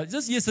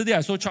 Just yesterday,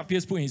 I saw Chuck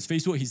Pierce put in his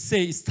Facebook, he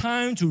said, it's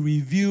time to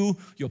review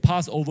your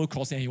Passover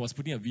crossing. And he was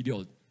putting a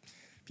video of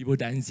people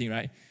dancing,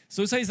 right?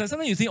 So it's like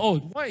sometimes you think, oh,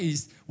 what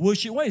is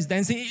worship? What is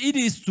dancing? It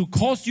is to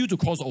cause you to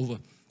cross over.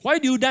 Why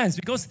do you dance?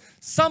 Because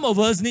some of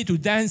us need to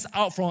dance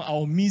out from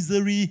our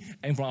misery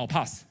and from our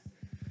past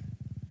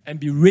and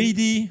be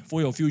ready for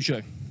your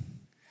future.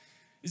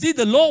 You see,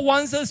 the Lord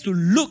wants us to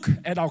look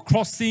at our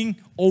crossing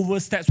over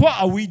steps. What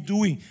are we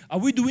doing? Are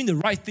we doing the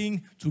right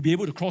thing to be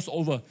able to cross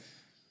over?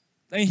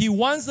 And He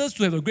wants us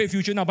to have a great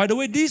future. Now, by the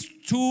way, these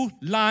two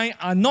lines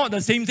are not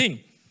the same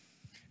thing.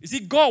 You see,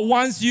 God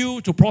wants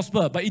you to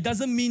prosper, but it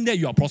doesn't mean that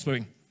you are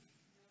prospering.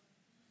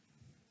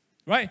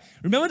 Right?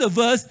 Remember the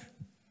verse,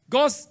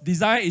 God's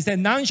desire is that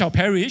none shall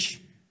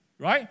perish,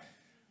 right?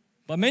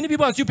 But many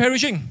people are still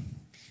perishing.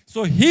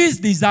 So His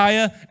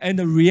desire and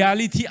the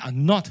reality are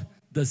not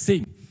the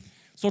same.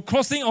 So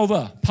crossing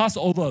over,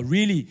 Passover,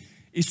 really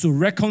is to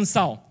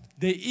reconcile.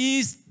 There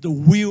is the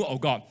will of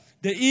God.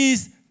 There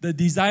is the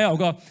desire of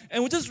God.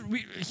 And we're just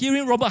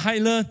hearing Robert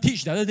Heiler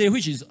teach the other day,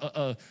 which is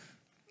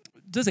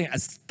just an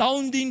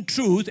astounding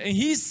truth. And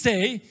he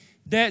said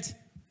that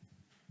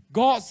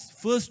God's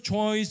first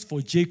choice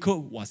for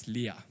Jacob was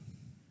Leah.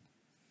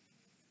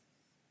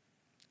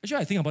 Actually,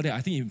 I think about it,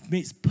 I think it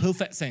makes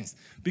perfect sense.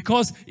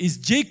 Because it's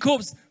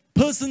Jacob's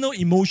personal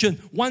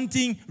emotion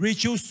wanting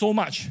Rachel so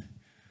much.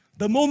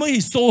 The moment he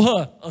saw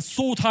her, a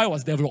soul tie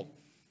was developed.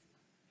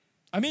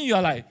 I mean, you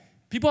are like,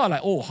 people are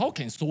like, oh, how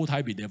can soul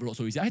tie be developed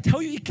so easy? I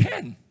tell you, it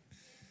can.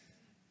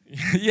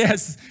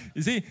 Yes,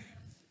 you see,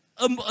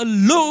 a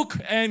look,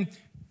 and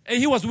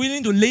he was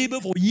willing to labor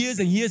for years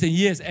and years and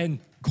years and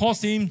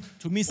cause him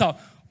to miss out.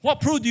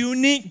 What proof do you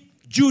need?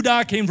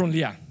 Judah came from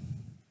Leah.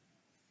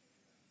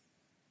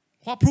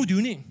 What proof do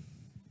you need?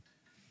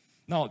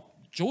 Now,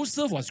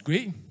 Joseph was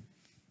great.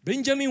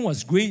 Benjamin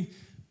was great.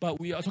 But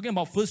we are talking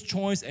about first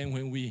choice, and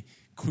when we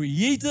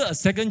created a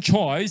second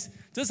choice,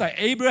 just like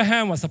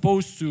Abraham was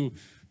supposed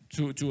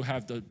to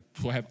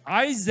have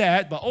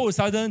Isaac, but all of a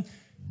sudden,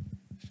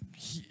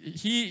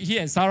 he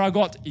and Sarah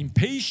got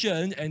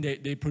impatient and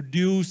they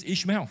produced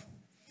Ishmael.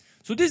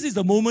 So this is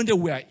the moment that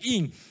we are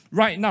in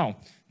right now,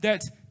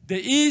 that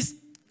there is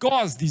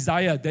God's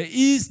desire, there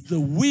is the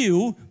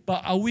will,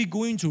 but are we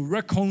going to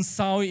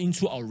reconcile it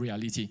into our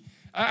reality?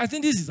 I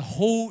think this is the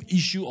whole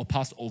issue of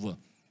Passover.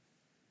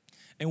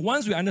 And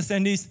once we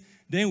understand this,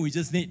 then we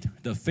just need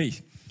the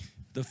faith.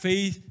 The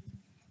faith,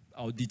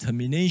 our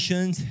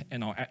determination,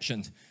 and our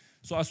actions.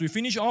 So as we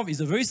finish off,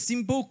 it's a very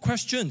simple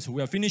question. So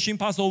we are finishing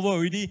Passover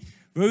already.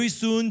 Very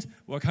soon,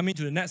 we're coming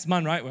to the next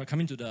month, right? We're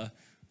coming to the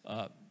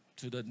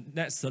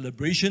next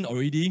celebration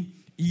already.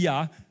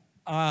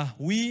 are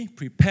we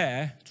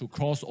prepared to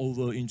cross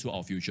over into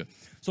our future?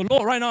 So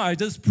Lord, right now I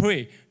just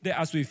pray that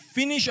as we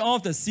finish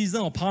off the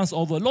season of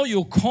Passover, Lord,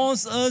 you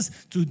cause us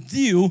to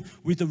deal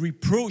with the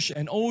reproach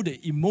and all the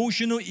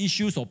emotional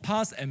issues of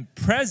past and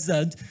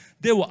present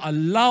that will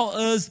allow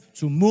us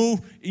to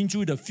move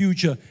into the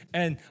future.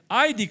 And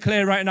I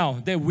declare right now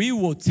that we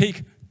will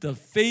take the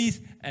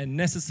faith and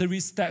necessary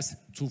steps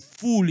to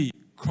fully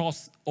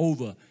cross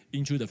over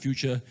into the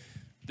future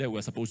that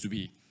we're supposed to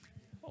be.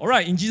 All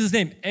right, in Jesus'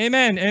 name,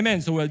 amen, amen.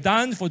 So we're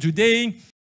done for today.